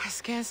 I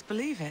scarce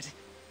believe it.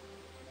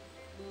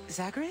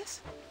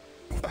 Zagreus?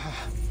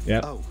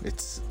 Yep. Oh,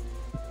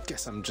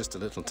 guess I'm just a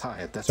little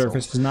tired, that's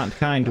Surface all. is not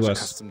kind to Not us.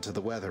 accustomed to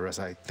the weather, as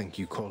I think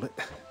you call it.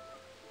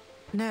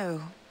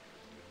 No.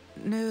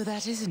 No,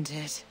 that isn't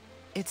it.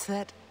 It's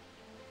that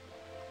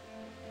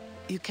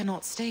you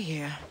cannot stay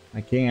here.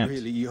 I can't.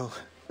 Really, you're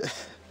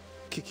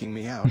kicking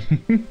me out?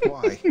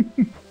 Why?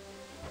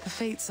 The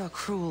fates are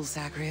cruel,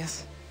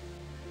 Zagreus.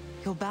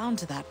 You're bound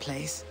to that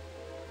place.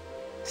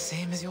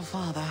 Same as your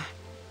father.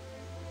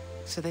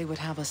 So they would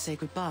have us say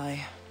goodbye.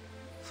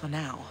 For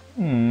now.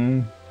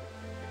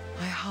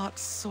 My heart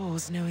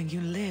soars knowing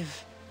you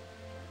live.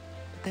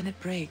 But then it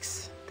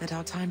breaks that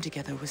our time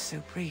together was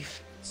so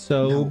brief.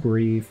 So No.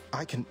 brief.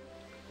 I can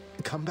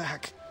come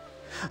back.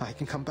 I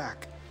can come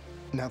back.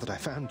 Now that I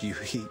found you,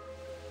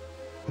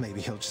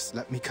 maybe he'll just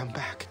let me come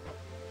back.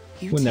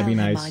 You Wouldn't that tell be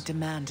him nice? I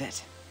demand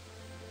it.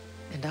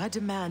 And I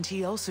demand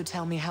he also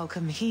tell me how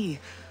come he,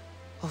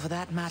 or for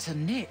that matter,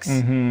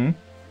 Nyx,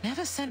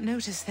 never sent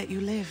notice that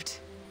you lived.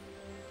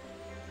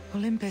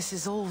 Olympus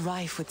is all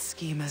rife with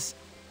schemers.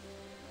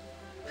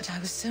 But I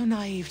was so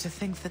naive to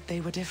think that they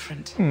were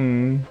different.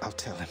 I'll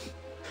tell him.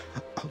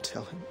 I'll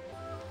tell him.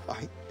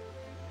 I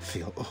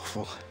feel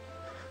awful.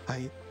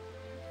 I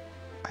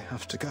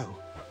have to go.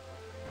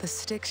 The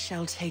Styx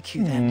shall take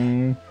you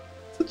then.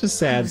 Such a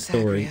sad Oh,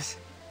 story. Zagreus.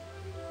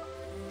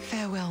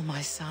 Farewell,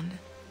 my son.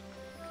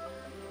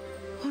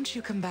 Won't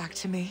you come back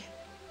to me?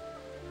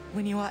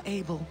 When you are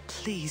able,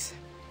 please.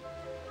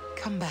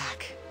 Come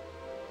back.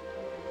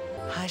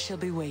 I shall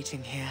be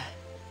waiting here.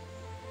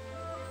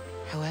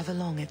 However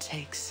long it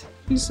takes.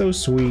 He's so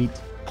sweet.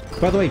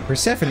 By the way,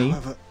 Persephone,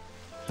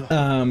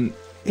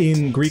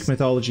 in Greek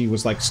mythology,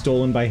 was like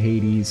stolen by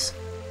Hades,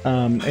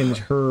 and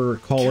her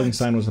calling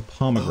sign was a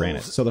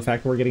pomegranate. So the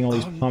fact that we're getting all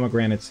these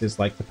pomegranates is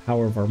like the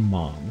power of our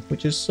mom,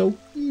 which is so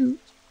cute.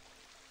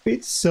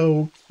 It's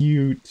so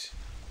cute.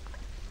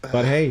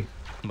 But hey,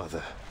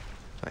 Mother,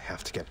 I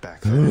have to get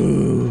back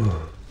there.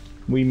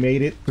 we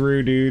made it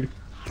through, dude.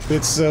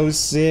 It's so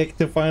sick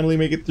to finally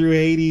make it through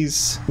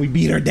Hades. We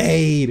beat our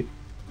dad.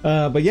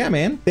 But yeah,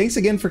 man, thanks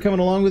again for coming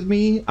along with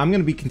me. I'm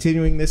going to be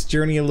continuing this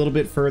journey a little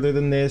bit further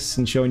than this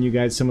and showing you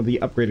guys some of the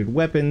upgraded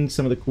weapons,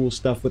 some of the cool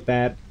stuff with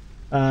that.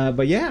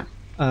 But yeah,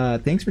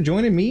 thanks for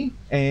joining me.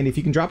 And if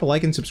you can drop a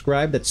like and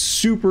subscribe, that's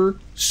super,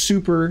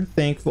 super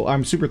thankful.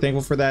 I'm super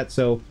thankful for that.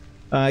 So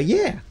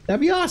yeah,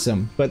 that'd be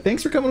awesome. But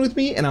thanks for coming with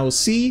me, and I will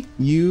see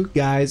you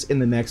guys in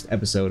the next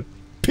episode.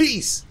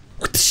 Peace!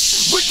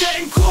 We're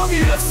getting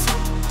glorious.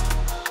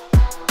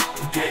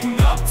 We're getting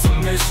up to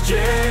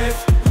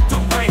mischief.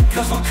 Don't wait,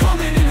 cause we're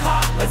coming in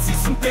hot. Let's eat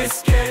some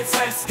biscuits.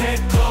 Let's get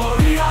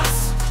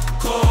glorious.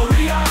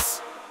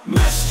 Glorious.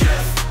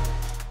 Mischief.